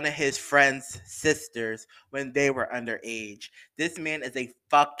one of his friend's sisters when they were underage. This man is a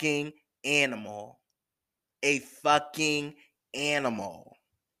fucking animal. A fucking animal.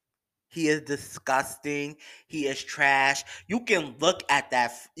 He is disgusting. He is trash. You can look at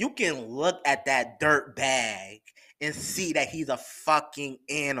that dirt bag and see that he's a fucking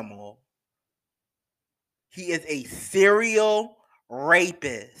animal. He is a serial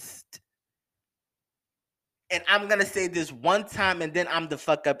rapist. And I'm going to say this one time and then I'm the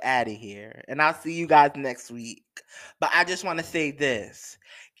fuck up out of here. And I'll see you guys next week. But I just want to say this.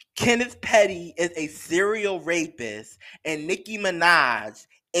 Kenneth Petty is a serial rapist and Nicki Minaj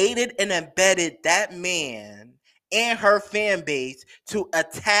aided and abetted that man and her fan base to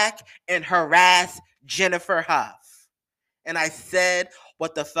attack and harass Jennifer Huff. And I said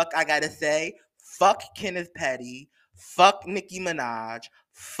what the fuck I gotta say. Fuck Kenneth Petty. Fuck Nicki Minaj.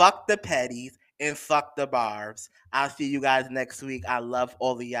 Fuck the Pettys. And fuck the Barbs. I'll see you guys next week. I love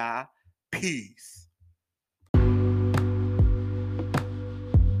all of y'all. Peace.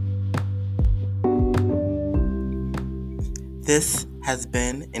 This has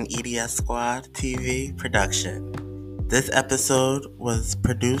been an EDS Squad TV production. This episode was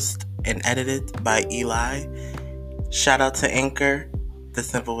produced and edited by Eli. Shout out to Anchor, the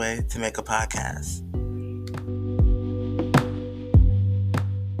simple way to make a podcast.